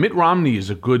Romney. Mitt Romney is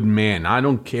a good man. I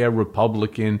don't care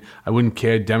Republican. I wouldn't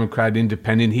care Democrat,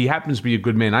 Independent. He happens to be a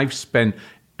good man. I've spent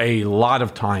a lot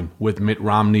of time with Mitt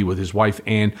Romney, with his wife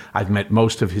Ann. I've met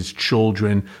most of his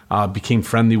children, became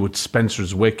friendly with Spencer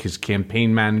Zwick, his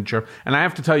campaign manager. And I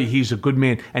have to tell you, he's a good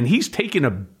man. And he's taken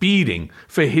a beating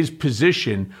for his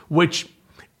position, which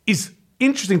is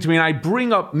interesting to me. And I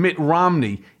bring up Mitt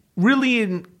Romney really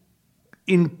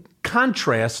in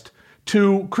contrast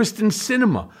to Kristen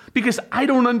Sinema, because I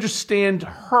don't understand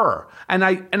her. And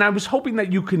I was hoping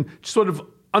that you can sort of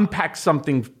unpack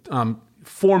something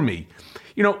for me.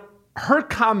 Her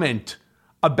comment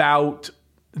about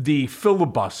the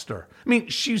filibuster. I mean,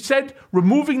 she said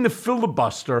removing the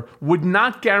filibuster would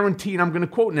not guarantee, and I'm going to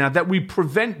quote now, that we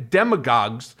prevent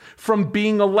demagogues from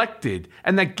being elected,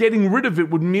 and that getting rid of it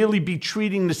would merely be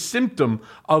treating the symptom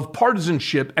of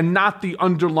partisanship and not the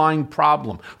underlying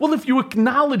problem. Well, if you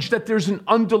acknowledge that there's an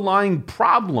underlying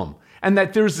problem and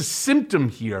that there's a symptom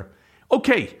here,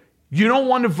 okay, you don't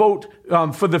want to vote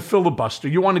for the filibuster.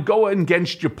 You want to go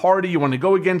against your party. You want to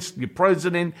go against your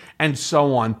president and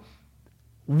so on.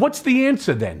 What's the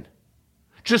answer then?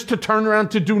 Just to turn around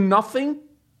to do nothing?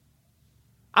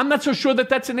 I'm not so sure that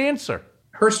that's an answer.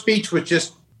 Her speech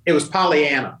was it was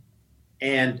Pollyanna.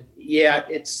 And yeah,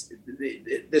 it's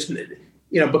this,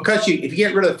 because if you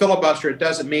get rid of the filibuster, it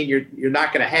doesn't mean you're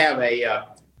not going to have a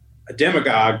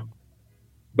demagogue.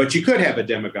 But you could have a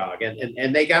demagogue,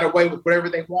 and they got away with whatever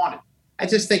they wanted. I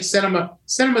just think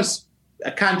Sinema's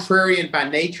a contrarian by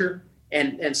nature,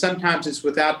 and sometimes it's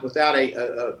without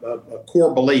a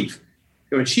core belief.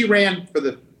 When she ran for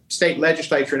the state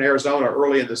legislature in Arizona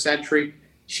early in the century,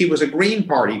 she was a Green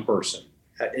Party person,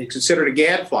 considered a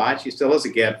gadfly. She still is a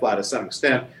gadfly to some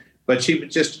extent, but she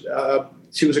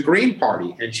was a Green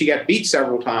Party, and she got beat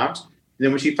several times. And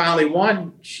then when she finally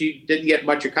won, she didn't get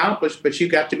much accomplished, but she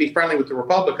got to be friendly with the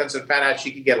Republicans and found out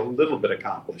she could get a little bit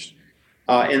accomplished.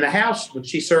 In the House, when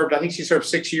she served, I think she served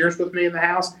 6 years with me in the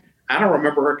House. I don't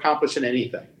remember her accomplishing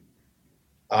anything.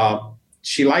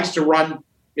 She likes to run,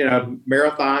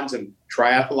 marathons and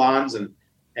triathlons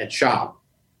and shop.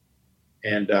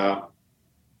 And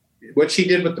what she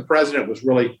did with the president was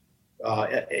really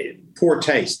a poor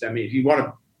taste. I mean, if you want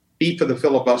to be for the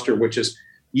filibuster, which is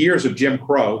years of Jim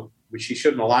Crow, which she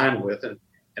shouldn't align with,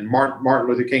 and Martin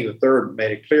Luther King III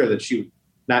made it clear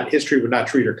that history would not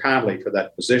treat her kindly for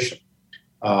that position.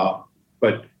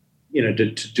 But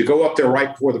to go up there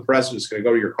right before the president's going to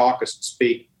go to your caucus and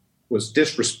speak was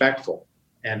disrespectful.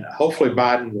 And hopefully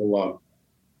Biden will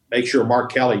make sure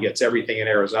Mark Kelly gets everything in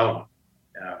Arizona.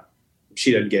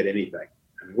 She doesn't get anything.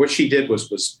 I mean, what she did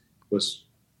was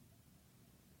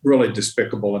really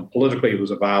despicable, and politically it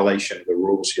was a violation of the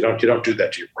rules. You don't do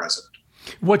that to your president.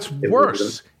 What's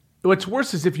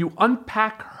worse is if you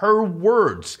unpack her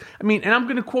words. I mean, and I'm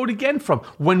going to quote again from,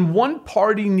 when one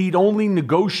party need only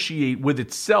negotiate with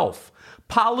itself,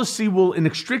 policy will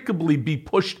inextricably be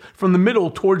pushed from the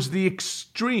middle towards the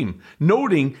extreme,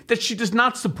 noting that she does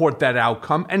not support that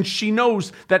outcome, and she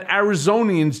knows that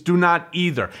Arizonians do not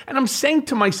either. And I'm saying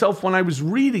to myself when I was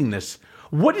reading this,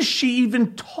 what is she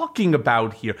even talking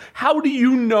about here? How do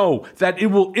you know that it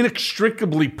will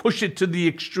inextricably push it to the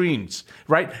extremes,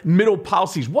 right? Middle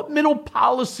policies. What middle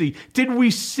policy did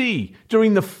we see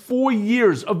during the 4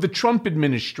 years of the Trump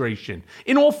administration?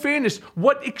 In all fairness,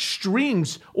 what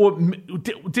extremes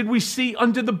did we see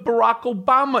under the Barack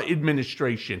Obama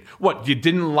administration? What, you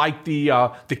didn't like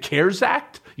the CARES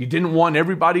Act? You didn't want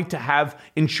everybody to have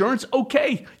insurance?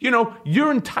 Okay,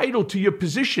 you're entitled to your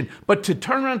position, but to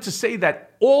turn around to say that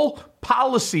all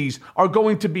policies are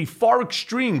going to be far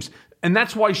extremes, and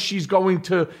that's why she's going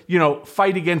to,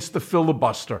 fight against the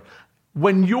filibuster.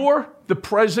 When you're the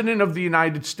president of the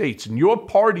United States and your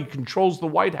party controls the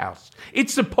White House,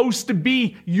 it's supposed to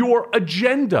be your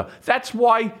agenda. That's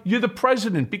why you're the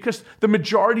president, because the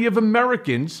majority of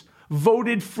Americans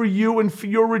voted for you and for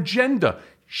your agenda.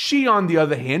 She, on the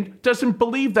other hand, doesn't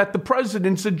believe that the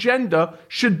president's agenda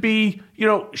should be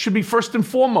first and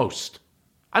foremost.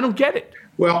 I don't get it.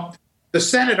 Well, the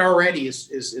Senate already is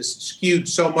skewed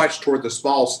so much toward the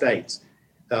small states.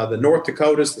 The North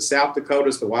Dakotas, the South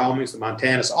Dakotas, the Wyomings, the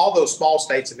Montanas, all those small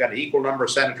states have got an equal number of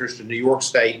senators to New York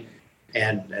State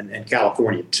and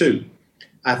California, too.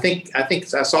 I think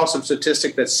I saw some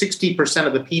statistic that 60%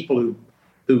 of the people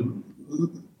who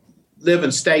live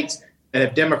in states that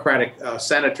have Democratic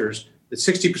senators, that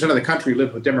 60% of the country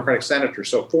live with Democratic senators.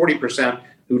 So 40%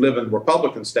 who live in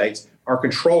Republican states are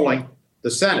controlling the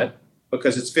Senate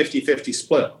because it's 50-50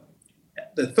 split.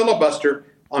 The filibuster,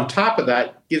 on top of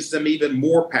that, gives them even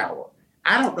more power.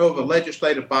 I don't know of a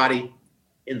legislative body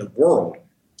in the world,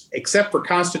 except for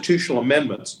constitutional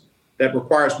amendments, that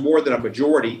requires more than a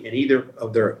majority in either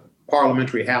of their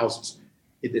parliamentary houses.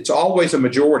 It's always a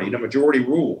majority, and a majority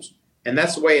rules. And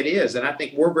that's the way it is. And I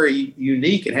think we're very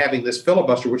unique in having this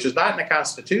filibuster, which is not in the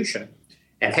Constitution.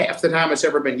 And half the time it's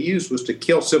ever been used was to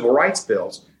kill civil rights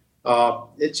bills.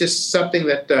 It's just something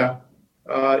that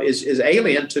is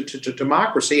alien to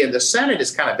democracy. And the Senate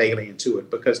is kind of alien to it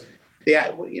because,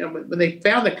 when they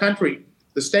found the country,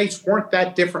 the states weren't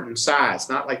that different in size,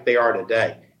 not like they are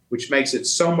today, which makes it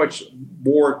so much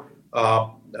more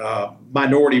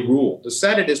minority rule. The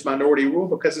Senate is minority rule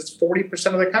because it's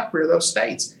 40% of the country of those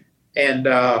states. And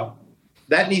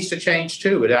that needs to change,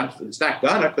 too. It's not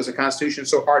gonna, because the Constitution is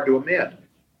so hard to amend.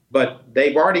 But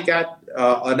they've already got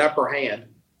an upper hand,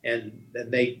 and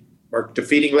they are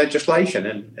defeating legislation.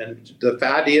 And the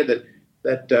idea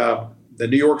that the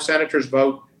New York senators'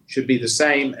 vote should be the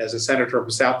same as a senator from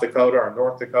South Dakota or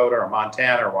North Dakota or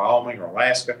Montana or Wyoming or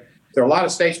Alaska. There are a lot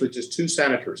of states with just 2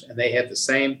 senators, and they have the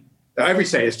same. Every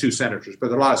state has 2 senators, but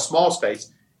there are a lot of small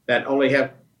states that only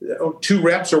have 2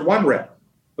 reps or 1 rep.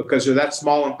 Because they're that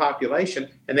small in population,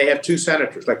 and they have 2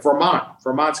 senators. Like Vermont.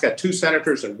 Vermont's got 2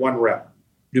 senators and 1 rep.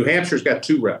 New Hampshire's got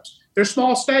 2 reps. They're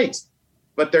small states,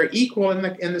 but they're equal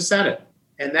in the Senate.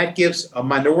 And that gives a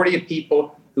minority of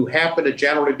people who happen to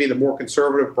generally be the more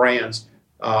conservative brands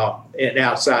an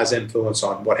outsized influence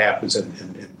on what happens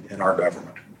in our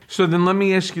government. So then let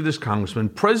me ask you this, Congressman.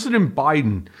 President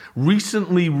Biden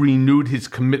recently renewed his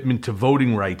commitment to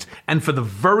voting rights and for the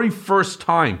very first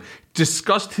time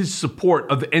discussed his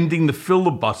support of ending the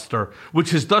filibuster, which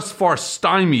has thus far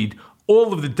stymied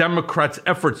all of the Democrats'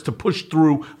 efforts to push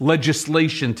through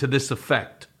legislation to this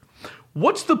effect.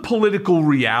 What's the political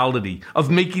reality of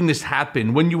making this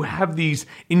happen when you have these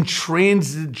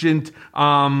intransigent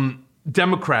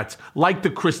Democrats like the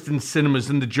Kristen Sinemas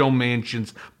and the Joe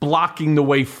Manchins blocking the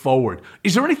way forward?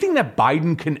 Is there anything that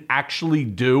Biden can actually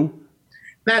do?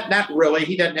 Not really.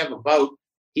 He doesn't have a vote.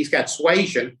 He's got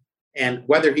suasion, and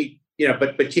whether he,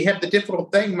 but you have the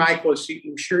difficult thing, Michael, as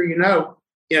I'm sure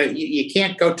you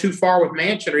can't go too far with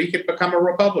Manchin, or he could become a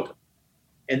Republican.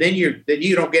 And then you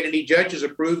don't get any judges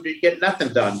approved, you get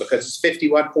nothing done because it's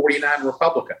 51-49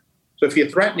 Republican. So if you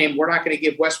threaten him, we're not going to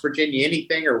give West Virginia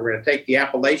anything, or we're going to take the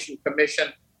Appalachian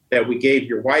Commission that we gave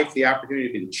your wife the opportunity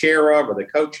to be the chair of or the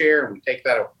co-chair, and we take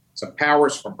some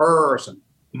powers from her or some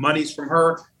monies from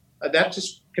her. That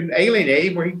just can alienate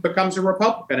him where he becomes a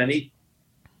Republican, and he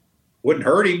wouldn't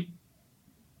hurt him.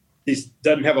 He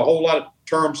doesn't have a whole lot of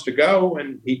terms to go,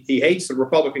 and he hates the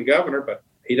Republican governor, but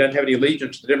he doesn't have any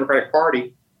allegiance to the Democratic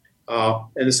Party. And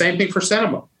the same thing for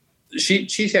Sinema.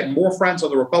 She's had more friends on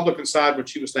the Republican side when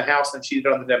she was in the House than she did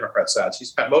on the Democrat side. She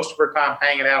spent most of her time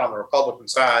hanging out on the Republican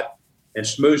side and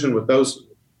schmoozing with those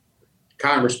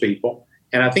Congress people.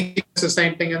 And I think it's the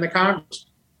same thing in the Congress.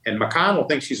 And McConnell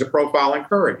thinks she's a profile in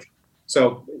courage.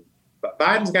 So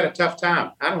Biden's got a tough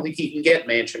time. I don't think he can get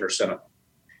Manchin or Sinema.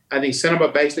 I think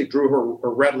Sinema basically drew her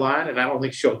red line, and I don't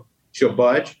think she'll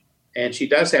budge. And she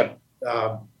does have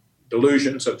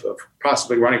delusions of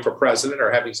possibly running for president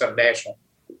or having some national,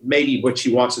 maybe what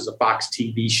she wants is a Fox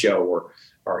TV show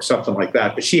or something like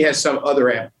that. But she has some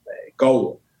other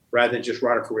goal rather than just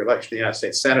running for re-election to the United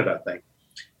States Senate, I think.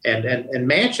 And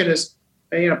Manchin is,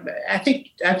 I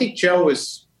think Joe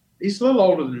he's a little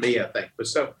older than me, I think. But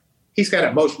so he's got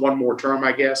at most one more term,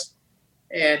 I guess.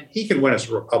 And he can win as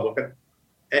a Republican.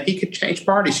 And he could change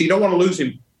parties. So you don't want to lose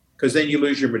him, because then you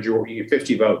lose your majority, your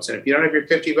 50 votes. And if you don't have your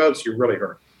 50 votes, you're really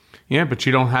hurt. Yeah, but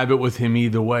you don't have it with him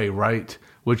either way, right?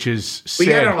 Which is sad.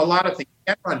 We had it on a lot of things.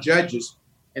 We had it on judges,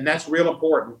 and that's real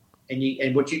important.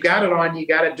 And what you got it on, you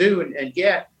got to do and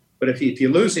get. But if you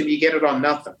lose him, you get it on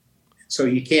nothing. So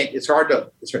you can't. It's hard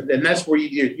to. And that's where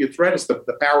your threat is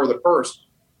the power of the purse.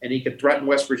 And he could threaten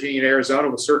West Virginia and Arizona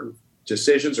with certain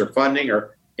decisions or funding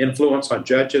or influence on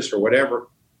judges or whatever.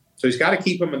 So he's got to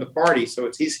keep him in the party.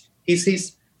 So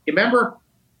he's remember,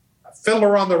 a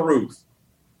fiddler on the roof.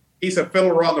 He's a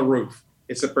fiddler on the roof.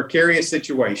 It's a precarious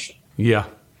situation. Yeah.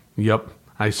 Yep.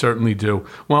 I certainly do.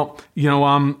 Well,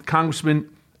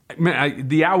 Congressman,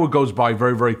 the hour goes by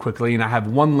very, very quickly, and I have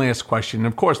one last question.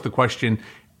 Of course, the question,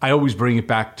 I always bring it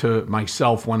back to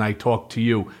myself when I talk to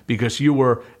you, because you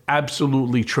were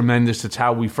absolutely tremendous. It's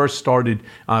how we first started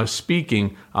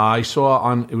speaking. I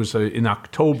saw it was in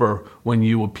October when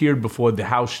you appeared before the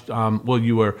House.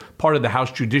 You were part of the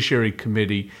House Judiciary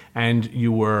Committee, and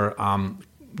you were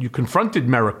you confronted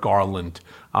Merrick Garland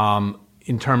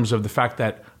in terms of the fact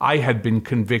that I had been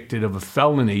convicted of a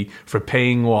felony for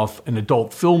paying off an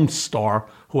adult film star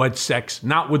who had sex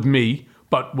not with me,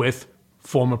 but with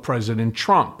former President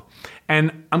Trump.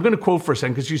 And I'm going to quote for a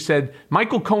second, because you said,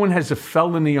 Michael Cohen has a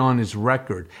felony on his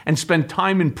record and spent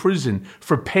time in prison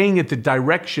for paying at the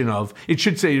direction of, it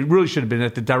really should have been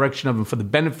at the direction of and for the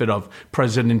benefit of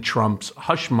President Trump's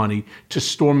hush money to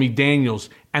Stormy Daniels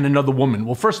and another woman.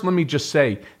 Well, first, let me just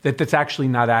say that that's actually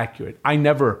not accurate. I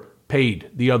never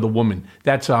paid the other woman.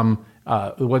 That's,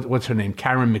 what's her name?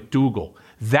 Karen McDougal.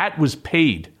 That was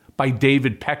paid by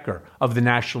David Pecker of the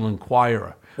National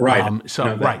Enquirer. Right.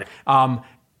 Right.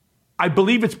 I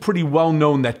believe it's pretty well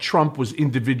known that Trump was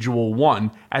individual one,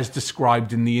 as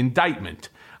described in the indictment.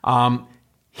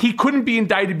 He couldn't be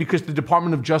indicted because the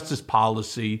Department of Justice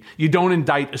policy, you don't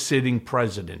indict a sitting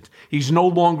president. He's no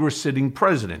longer a sitting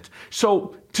president.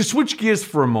 So to switch gears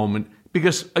for a moment,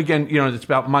 because, again, it's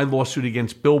about my lawsuit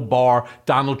against Bill Barr,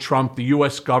 Donald Trump, the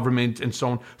U.S. government, and so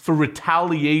on, for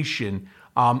retaliation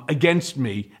against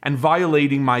me and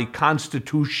violating my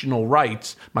constitutional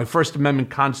rights, my First Amendment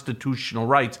constitutional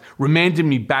rights, remanded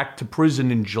me back to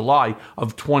prison in July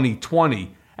of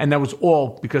 2020. And that was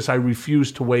all because I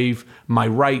refused to waive my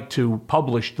right to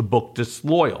publish the book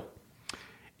Disloyal.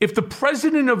 If the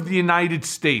President of the United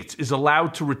States is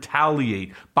allowed to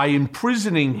retaliate by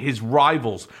imprisoning his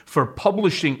rivals for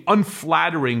publishing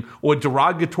unflattering or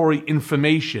derogatory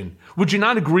information, would you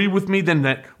not agree with me then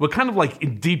that we're kind of like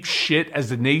in deep shit as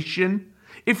a nation?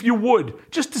 If you would,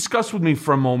 just discuss with me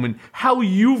for a moment how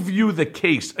you view the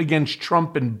case against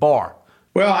Trump and Barr.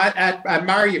 Well, I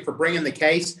admire you for bringing the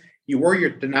case. You were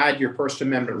denied your First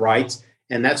Amendment rights,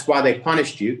 and that's why they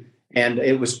punished you. And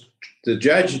it was the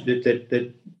judge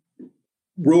that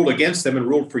ruled against them and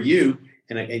ruled for you,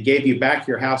 and gave you back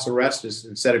your house arrest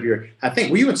instead of your. I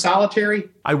think, were you in solitary?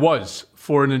 I was,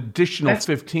 for an additional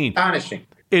 15. Astonishing.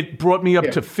 It brought me up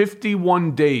to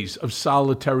 51 days of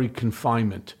solitary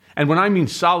confinement. And when I mean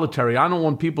solitary, I don't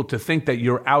want people to think that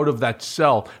you're out of that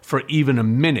cell for even a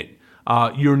minute.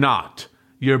 You're not.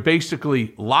 You're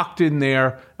basically locked in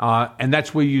there, and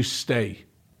that's where you stay.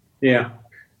 Yeah.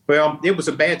 Well, it was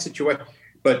a bad situation,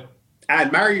 but I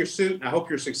admire your suit, and I hope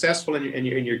you're successful in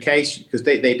your case, because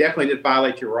they definitely did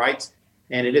violate your rights.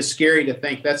 And it is scary to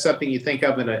think that's something you think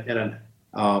of in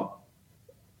a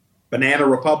banana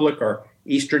republic or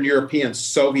Eastern European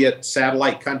Soviet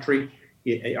satellite country,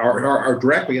 or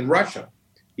directly in Russia.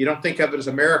 You don't think of it as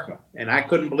America. And I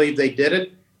couldn't believe they did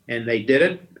it, and they did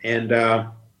it.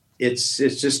 And it's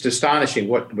just astonishing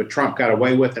what Trump got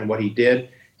away with and what he did.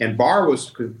 And Barr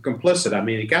was complicit. I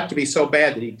mean, it got to be so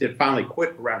bad that he did finally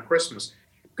quit around Christmas,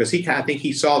 because I think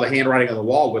he saw the handwriting on the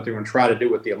wall, what they were going to try to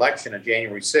do with the election on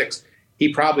January 6th.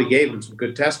 He probably gave him some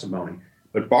good testimony.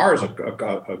 But Barr is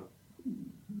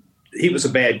he was a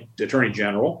bad attorney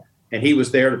general, and he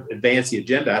was there to advance the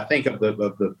agenda, I think, of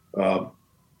the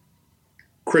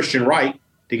Christian right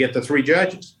to get the 3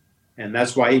 judges. And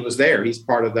that's why he was there. He's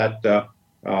part of that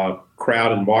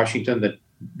crowd in Washington that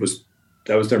was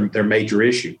their major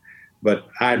issue. But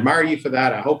I admire you for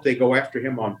that. I hope they go after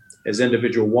him as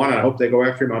individual one. And I hope they go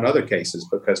after him on other cases,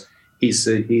 because he's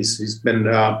been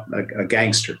a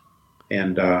gangster,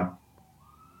 and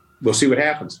we'll see what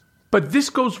happens. But this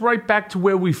goes right back to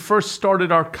where we first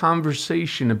started our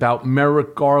conversation about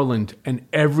Merrick Garland, and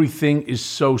everything is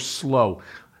so slow.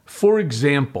 For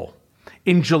example,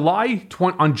 on July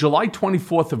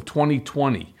 24th of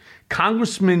 2020,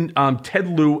 Congressman Ted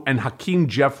Lieu and Hakeem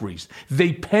Jeffries,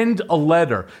 they penned a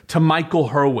letter to Michael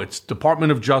Hurwitz,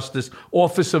 Department of Justice,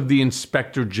 Office of the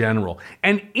Inspector General.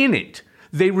 And in it,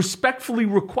 they respectfully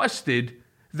requested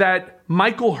that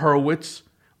Michael Hurwitz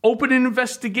open an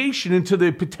investigation into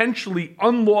the potentially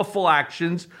unlawful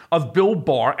actions of Bill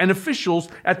Barr and officials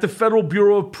at the Federal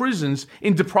Bureau of Prisons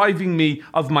in depriving me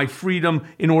of my freedom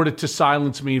in order to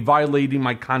silence me, violating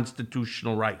my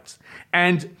constitutional rights.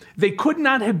 And they could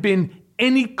not have been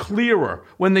any clearer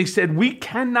when they said we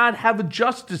cannot have a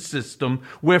justice system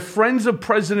where friends of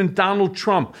President Donald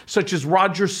Trump, such as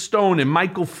Roger Stone and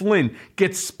Michael Flynn,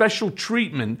 get special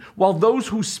treatment, while those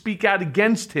who speak out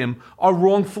against him are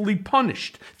wrongfully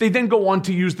punished. They then go on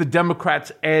to use the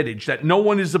Democrats' adage that no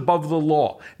one is above the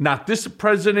law, not this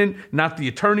president, not the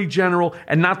attorney general,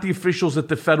 and not the officials at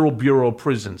the Federal Bureau of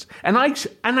Prisons. And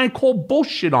I call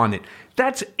bullshit on it.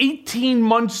 That's 18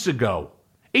 months ago.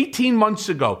 18 months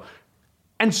ago.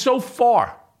 And so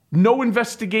far, no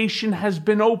investigation has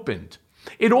been opened.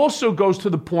 It also goes to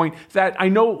the point that I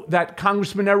know that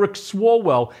Congressman Eric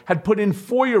Swalwell had put in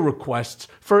FOIA requests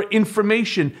for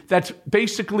information that's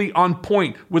basically on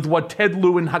point with what Ted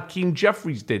Lieu and Hakeem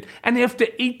Jeffries did. And after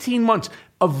 18 months,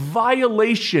 a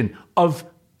violation of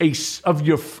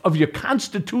your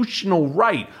constitutional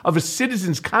right, of a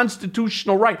citizen's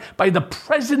constitutional right, by the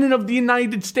President of the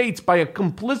United States, by a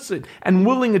complicit and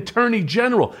willing attorney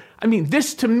general. I mean,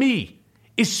 this to me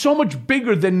is so much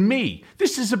bigger than me.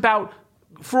 This is about,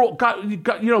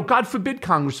 God forbid,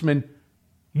 Congressman,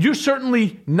 you're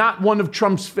certainly not one of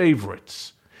Trump's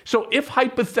favorites. So if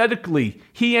hypothetically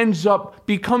he ends up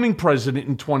becoming president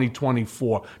in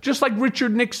 2024, just like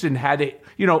Richard Nixon had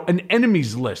an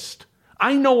enemies list,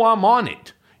 I know I'm on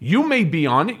it. You may be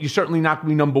on it. You're certainly not going to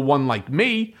be number one like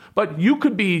me, but you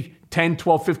could be 10,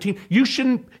 12, 15. You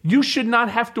should not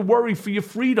have to worry for your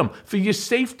freedom, for your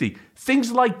safety.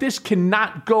 Things like this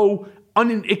cannot go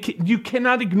you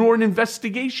cannot ignore an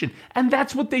investigation. And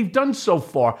that's what they've done so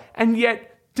far. And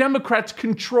yet Democrats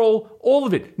control all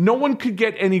of it. No one could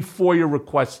get any FOIA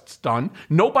requests done.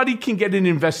 Nobody can get an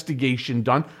investigation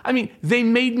done. I mean, they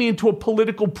made me into a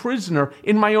political prisoner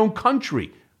in my own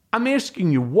country. I'm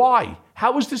asking you, why?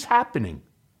 How is this happening?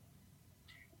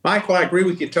 Michael, I agree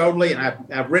with you totally. And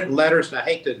I've written letters, and I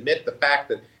hate to admit the fact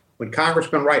that when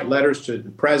congressmen write letters to the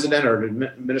president or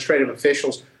administrative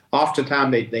officials,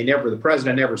 oftentimes the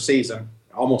president never sees them,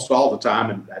 almost all the time,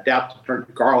 and I doubt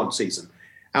Garland sees them.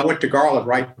 I went to Garland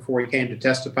right before he came to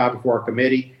testify before our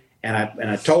committee, and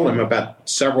I told him about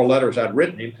several letters I'd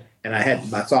written him, and I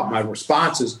thought my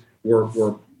responses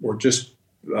were just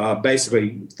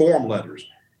basically form letters.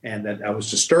 And that I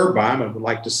was disturbed by him. I would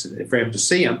like for him to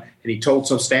see him. And he told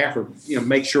some staffer,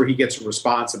 make sure he gets a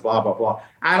response and blah, blah, blah.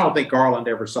 I don't think Garland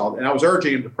ever saw it. And I was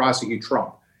urging him to prosecute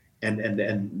Trump. And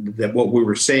that what we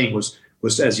were seeing was,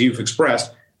 as you've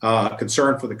expressed,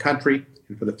 concern for the country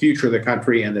and for the future of the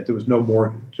country, and that there was no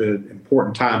more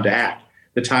important time to act.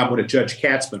 The time when a Judge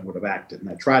Katzmann would have acted. And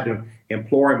I tried to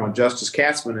implore him on Justice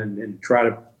Katzmann and try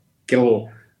to get a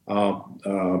little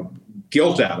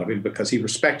guilt out of him, because he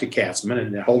respected Katzmann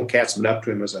and hold Katzmann up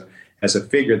to him as a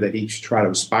figure that he should try to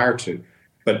aspire to.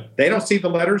 But they don't see the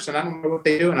letters, and I don't know what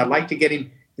they do. And I'd like to get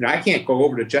him. I can't go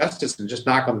over to Justice and just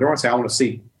knock on the door and say, I want to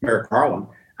see Merrick Garland.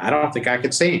 I don't think I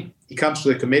could see him. He comes to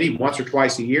the committee once or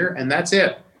twice a year, and that's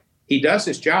it. He does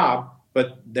his job,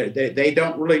 but they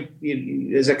don't really,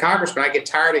 as a congressman, I get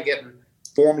tired of getting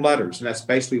form letters, and that's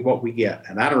basically what we get.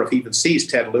 And I don't know if he even sees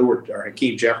Ted Lieu or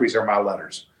Hakeem Jeffries or my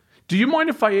letters. Do you mind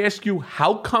if I ask you,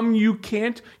 how come you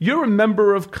can't? You're a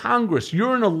member of Congress.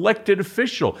 You're an elected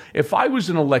official. If I was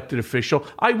an elected official,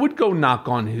 I would go knock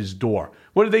on his door.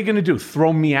 What are they going to do?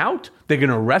 Throw me out? They're going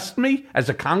to arrest me as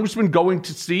a congressman going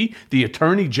to see the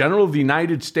Attorney General of the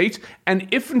United States? And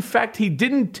if, in fact, he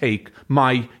didn't take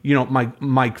my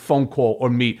phone call or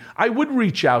meet, I would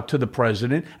reach out to the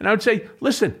president and I would say,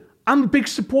 listen, I'm a big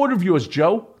supporter of yours,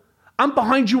 Joe. I'm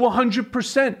behind you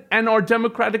 100% and our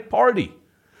Democratic Party.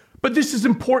 But this is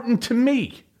important to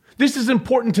me. This is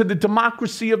important to the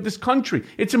democracy of this country.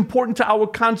 It's important to our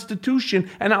Constitution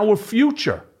and our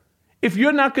future. If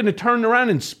you're not going to turn around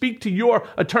and speak to your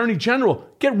Attorney General,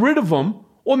 get rid of him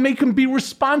or make him be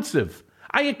responsive.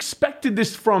 I expected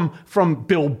this from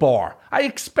Bill Barr. I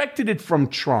expected it from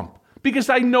Trump because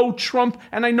I know Trump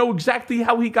and I know exactly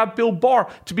how he got Bill Barr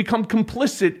to become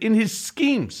complicit in his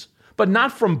schemes. But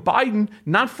not from Biden,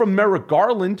 not from Merrick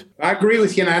Garland. I agree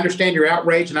with you, and I understand your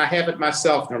outrage, and I have it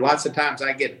myself. There are lots of times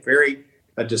I get very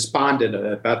despondent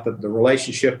about the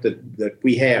relationship that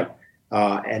we have.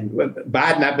 And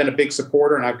Biden, I've been a big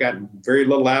supporter, and I've gotten very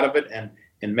little out of it,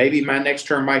 and maybe my next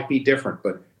term might be different.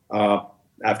 But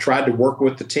I've tried to work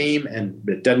with the team, and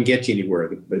it doesn't get you anywhere.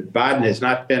 But Biden has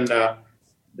not been,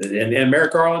 and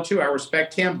Merrick Garland too. I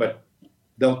respect him, but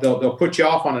they'll put you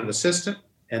off on an assistant.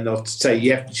 And they'll say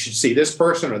you should see this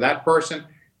person or that person,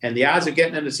 and the odds of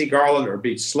getting in to see Garland are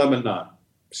be slim and none.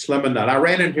 Slim and none. I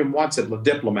ran into him once at La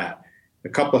Diplomat a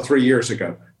couple of 3 years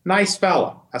ago. Nice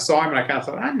fella. I saw him and I kind of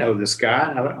thought, I know this guy.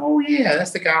 And I thought, oh yeah,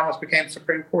 that's the guy who almost became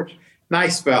Supreme Court.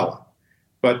 Nice fella,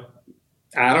 but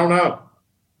I don't know.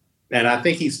 And I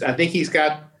think he's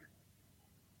got.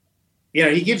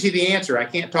 He gives you the answer. I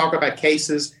can't talk about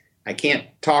cases. I can't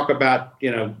talk about,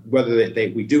 whether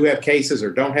we do have cases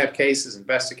or don't have cases,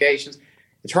 investigations.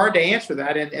 It's hard to answer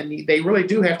that, and they really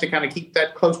do have to kind of keep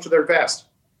that close to their vest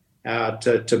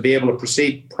to be able to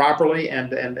proceed properly and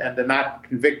to not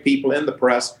convict people in the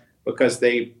press because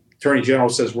the Attorney General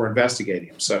says we're investigating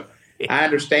them. So I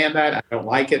understand that. I don't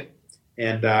like it.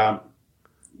 And,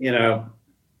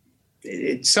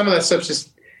 some of that stuff just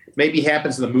maybe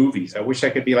happens in the movies. I wish I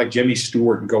could be like Jimmy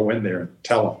Stewart and go in there and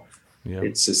tell them. Yeah.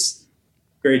 It's just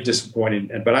very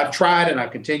disappointing. But I've tried and I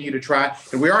continue to try.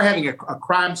 And we are having a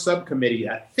crime subcommittee.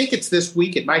 I think it's this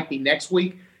week. It might be next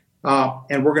week.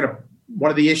 And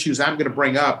one of the issues I'm going to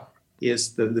bring up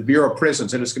is the Bureau of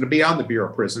Prisons. And it's going to be on the Bureau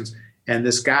of Prisons. And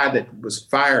this guy that was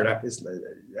fired,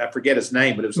 I forget his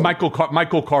name, but it was Michael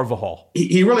Carvajal.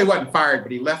 He really wasn't fired,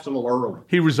 but he left a little early.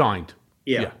 He resigned.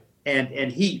 Yeah. And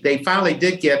they finally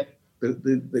did get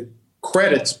the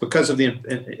credits because of the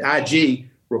IG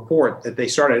report that they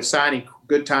started assigning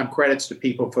good time credits to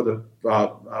people for the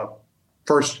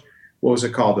first, what was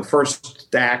it called? The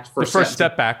First Act. First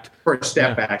Step Act. First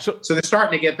Step Act. So they're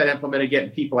starting to get that implemented, getting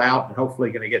people out, and hopefully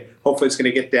it's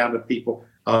going to get down to people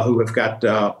who have got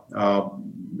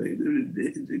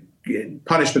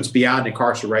punishments beyond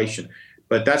incarceration.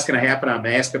 But that's going to happen. I'm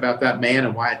going to ask about that man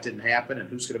and why it didn't happen and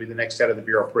who's going to be the next head of the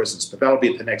Bureau of Prisons. But that'll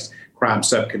be at the next crime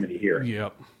subcommittee hearing.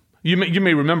 Yep. You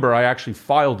may remember I actually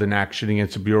filed an action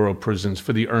against the Bureau of Prisons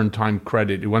for the earned time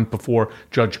credit. It went before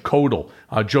Judge Kodal.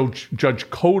 Judge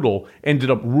Kodal ended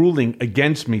up ruling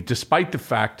against me, despite the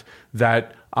fact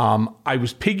that I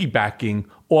was piggybacking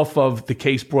off of the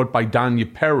case brought by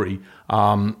Danya Perry.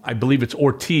 I believe it's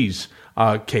Ortiz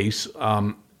case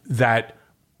that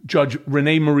Judge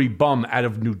Renee Marie Bum out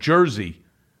of New Jersey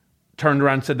turned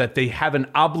around and said that they have an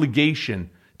obligation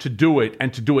to do it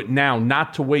and to do it now,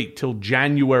 not to wait till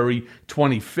January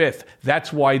 25th.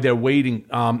 That's why they're waiting.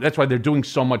 That's why they're doing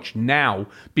so much now,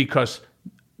 because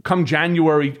come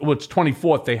January, it's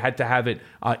 24th, they had to have it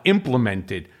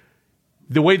implemented.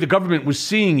 The way the government was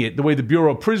seeing it, the way the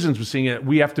Bureau of Prisons was seeing it,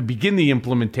 we have to begin the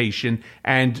implementation.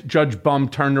 And Judge Bum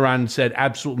turned around and said,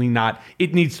 absolutely not.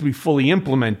 It needs to be fully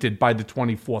implemented by the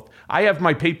 24th. I have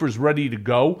my papers ready to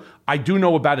go. I do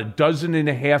know about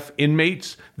 12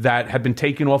 inmates that have been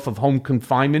taken off of home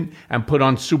confinement and put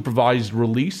on supervised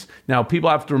release. Now, people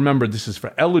have to remember this is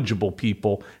for eligible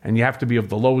people, and you have to be of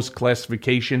the lowest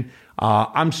classification.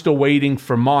 I'm still waiting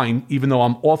for mine. Even though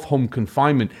I'm off home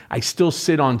confinement, I still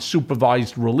sit on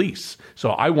supervised release.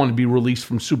 So I want to be released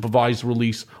from supervised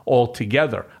release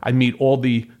altogether. I meet all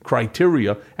the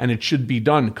criteria, and it should be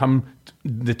done. Come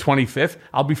the 25th,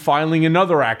 I'll be filing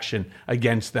another action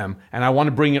against them. And I want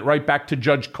to bring it right back to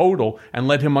Judge Kodal and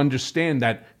let him understand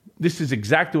that this is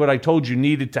exactly what I told you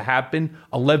needed to happen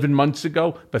 11 months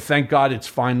ago, but thank God it's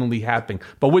finally happening.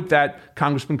 But with that,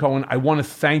 Congressman Cohen, I want to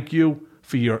thank you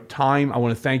for your time. I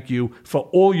want to thank you for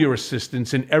all your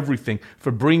assistance and everything,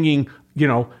 for bringing,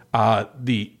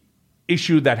 the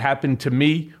issue that happened to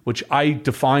me, which I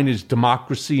define as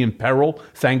democracy in peril,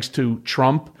 thanks to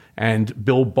Trump and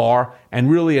Bill Barr,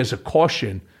 and really as a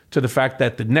caution to the fact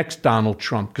that the next Donald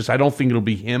Trump, because I don't think it'll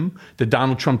be him, the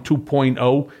Donald Trump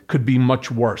 2.0 could be much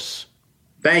worse.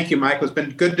 Thank you, Michael. It's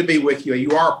been good to be with you.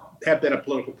 You have been a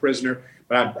political prisoner,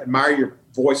 but I admire your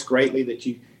voice greatly that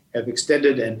you have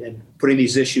extended and putting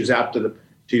these issues out to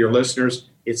your listeners.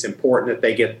 It's important that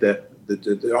they get the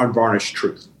unvarnished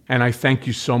truth. And I thank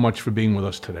you so much for being with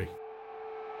us today.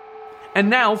 And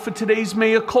now for today's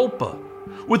mea culpa.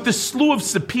 With the slew of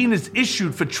subpoenas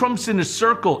issued for Trump's inner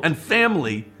circle and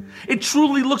family, it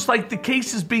truly looks like the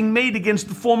case is being made against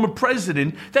the former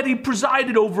president that he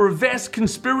presided over a vast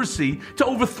conspiracy to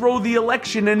overthrow the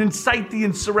election and incite the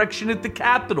insurrection at the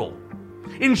Capitol.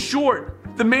 In short,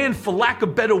 the man, for lack of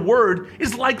a better word,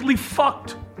 is likely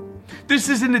fucked. This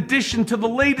is in addition to the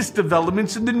latest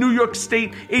developments in the New York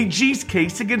State AG's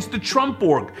case against the Trump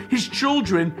org, his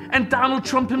children, and Donald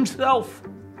Trump himself.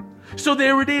 So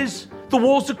there it is. The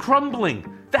walls are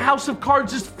crumbling. The house of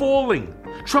cards is falling.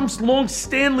 Trump's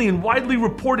long-standing and widely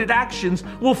reported actions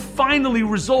will finally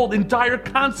result in dire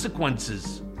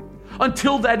consequences.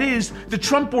 Until that is, the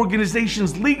Trump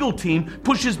Organization's legal team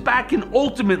pushes back, and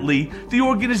ultimately, the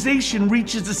organization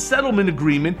reaches a settlement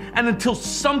agreement, and until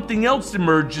something else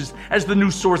emerges as the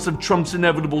new source of Trump's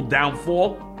inevitable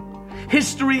downfall.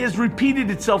 History has repeated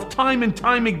itself time and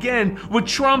time again with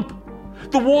Trump.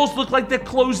 The walls look like they're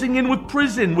closing in with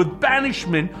prison, with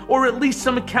banishment, or at least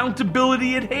some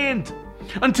accountability at hand.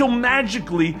 Until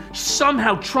magically,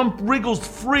 somehow Trump wriggles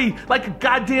free like a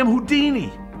goddamn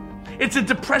Houdini. It's a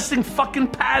depressing fucking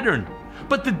pattern.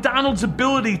 But the Donald's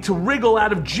ability to wriggle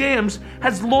out of jams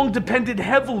has long depended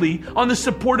heavily on the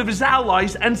support of his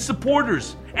allies and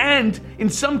supporters, and, in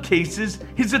some cases,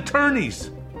 his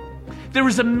attorneys. There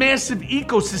is a massive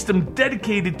ecosystem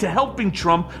dedicated to helping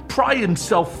Trump pry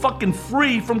himself fucking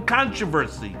free from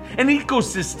controversy. An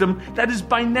ecosystem that is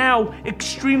by now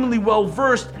extremely well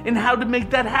versed in how to make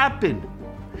that happen.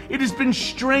 It has been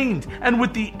strained, and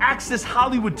with the Access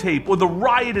Hollywood tape or the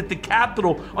riot at the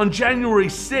Capitol on January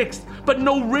 6th, but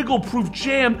no wriggle-proof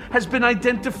jam has been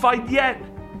identified yet.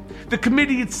 The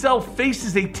committee itself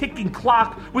faces a ticking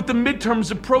clock with the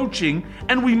midterms approaching,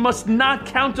 and we must not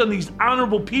count on these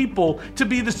honorable people to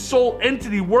be the sole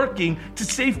entity working to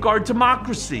safeguard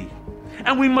democracy.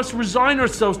 And we must resign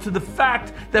ourselves to the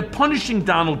fact that punishing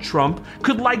Donald Trump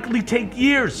could likely take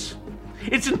years.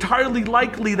 It's entirely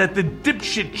likely that the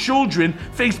dipshit children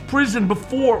face prison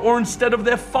before or instead of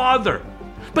their father.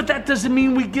 But that doesn't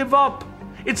mean we give up.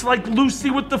 It's like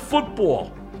Lucy with the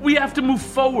football. We have to move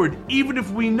forward, even if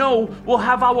we know we'll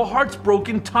have our hearts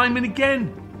broken time and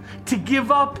again. To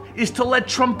give up is to let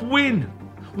Trump win.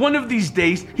 One of these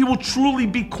days, he will truly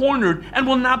be cornered and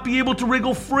will not be able to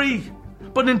wriggle free.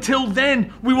 But until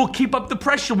then, we will keep up the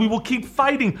pressure. We will keep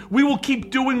fighting. We will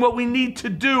keep doing what we need to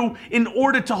do in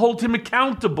order to hold him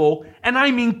accountable, and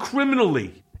I mean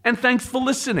criminally. And thanks for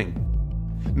listening.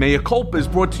 Mea Culpa is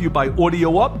brought to you by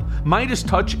Audio Up, Midas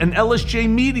Touch, and LSJ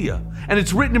Media, and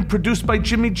it's written and produced by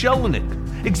Jimmy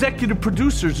Jelinek. Executive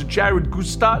producers are Jared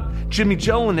Gustat, Jimmy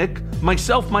Jelinek,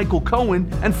 myself, Michael Cohen,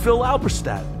 and Phil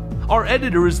Alberstadt. Our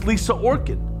editor is Lisa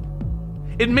Orkin.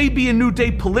 It may be a new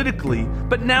day politically,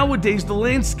 but nowadays the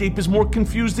landscape is more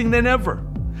confusing than ever.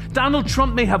 Donald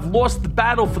Trump may have lost the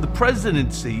battle for the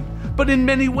presidency, but in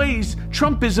many ways,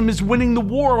 Trumpism is winning the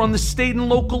war on the state and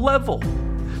local level.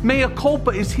 Mea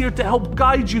Culpa is here to help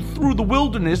guide you through the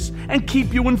wilderness and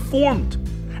keep you informed.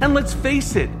 And let's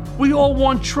face it, we all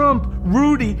want Trump,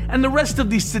 Rudy, and the rest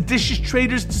of these seditious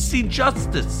traitors to see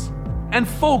justice. And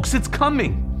folks, it's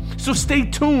coming. So stay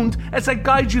tuned as I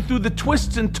guide you through the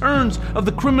twists and turns of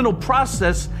the criminal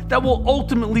process that will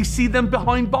ultimately see them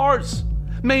behind bars.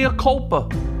 Mea Culpa,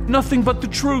 nothing but the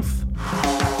truth.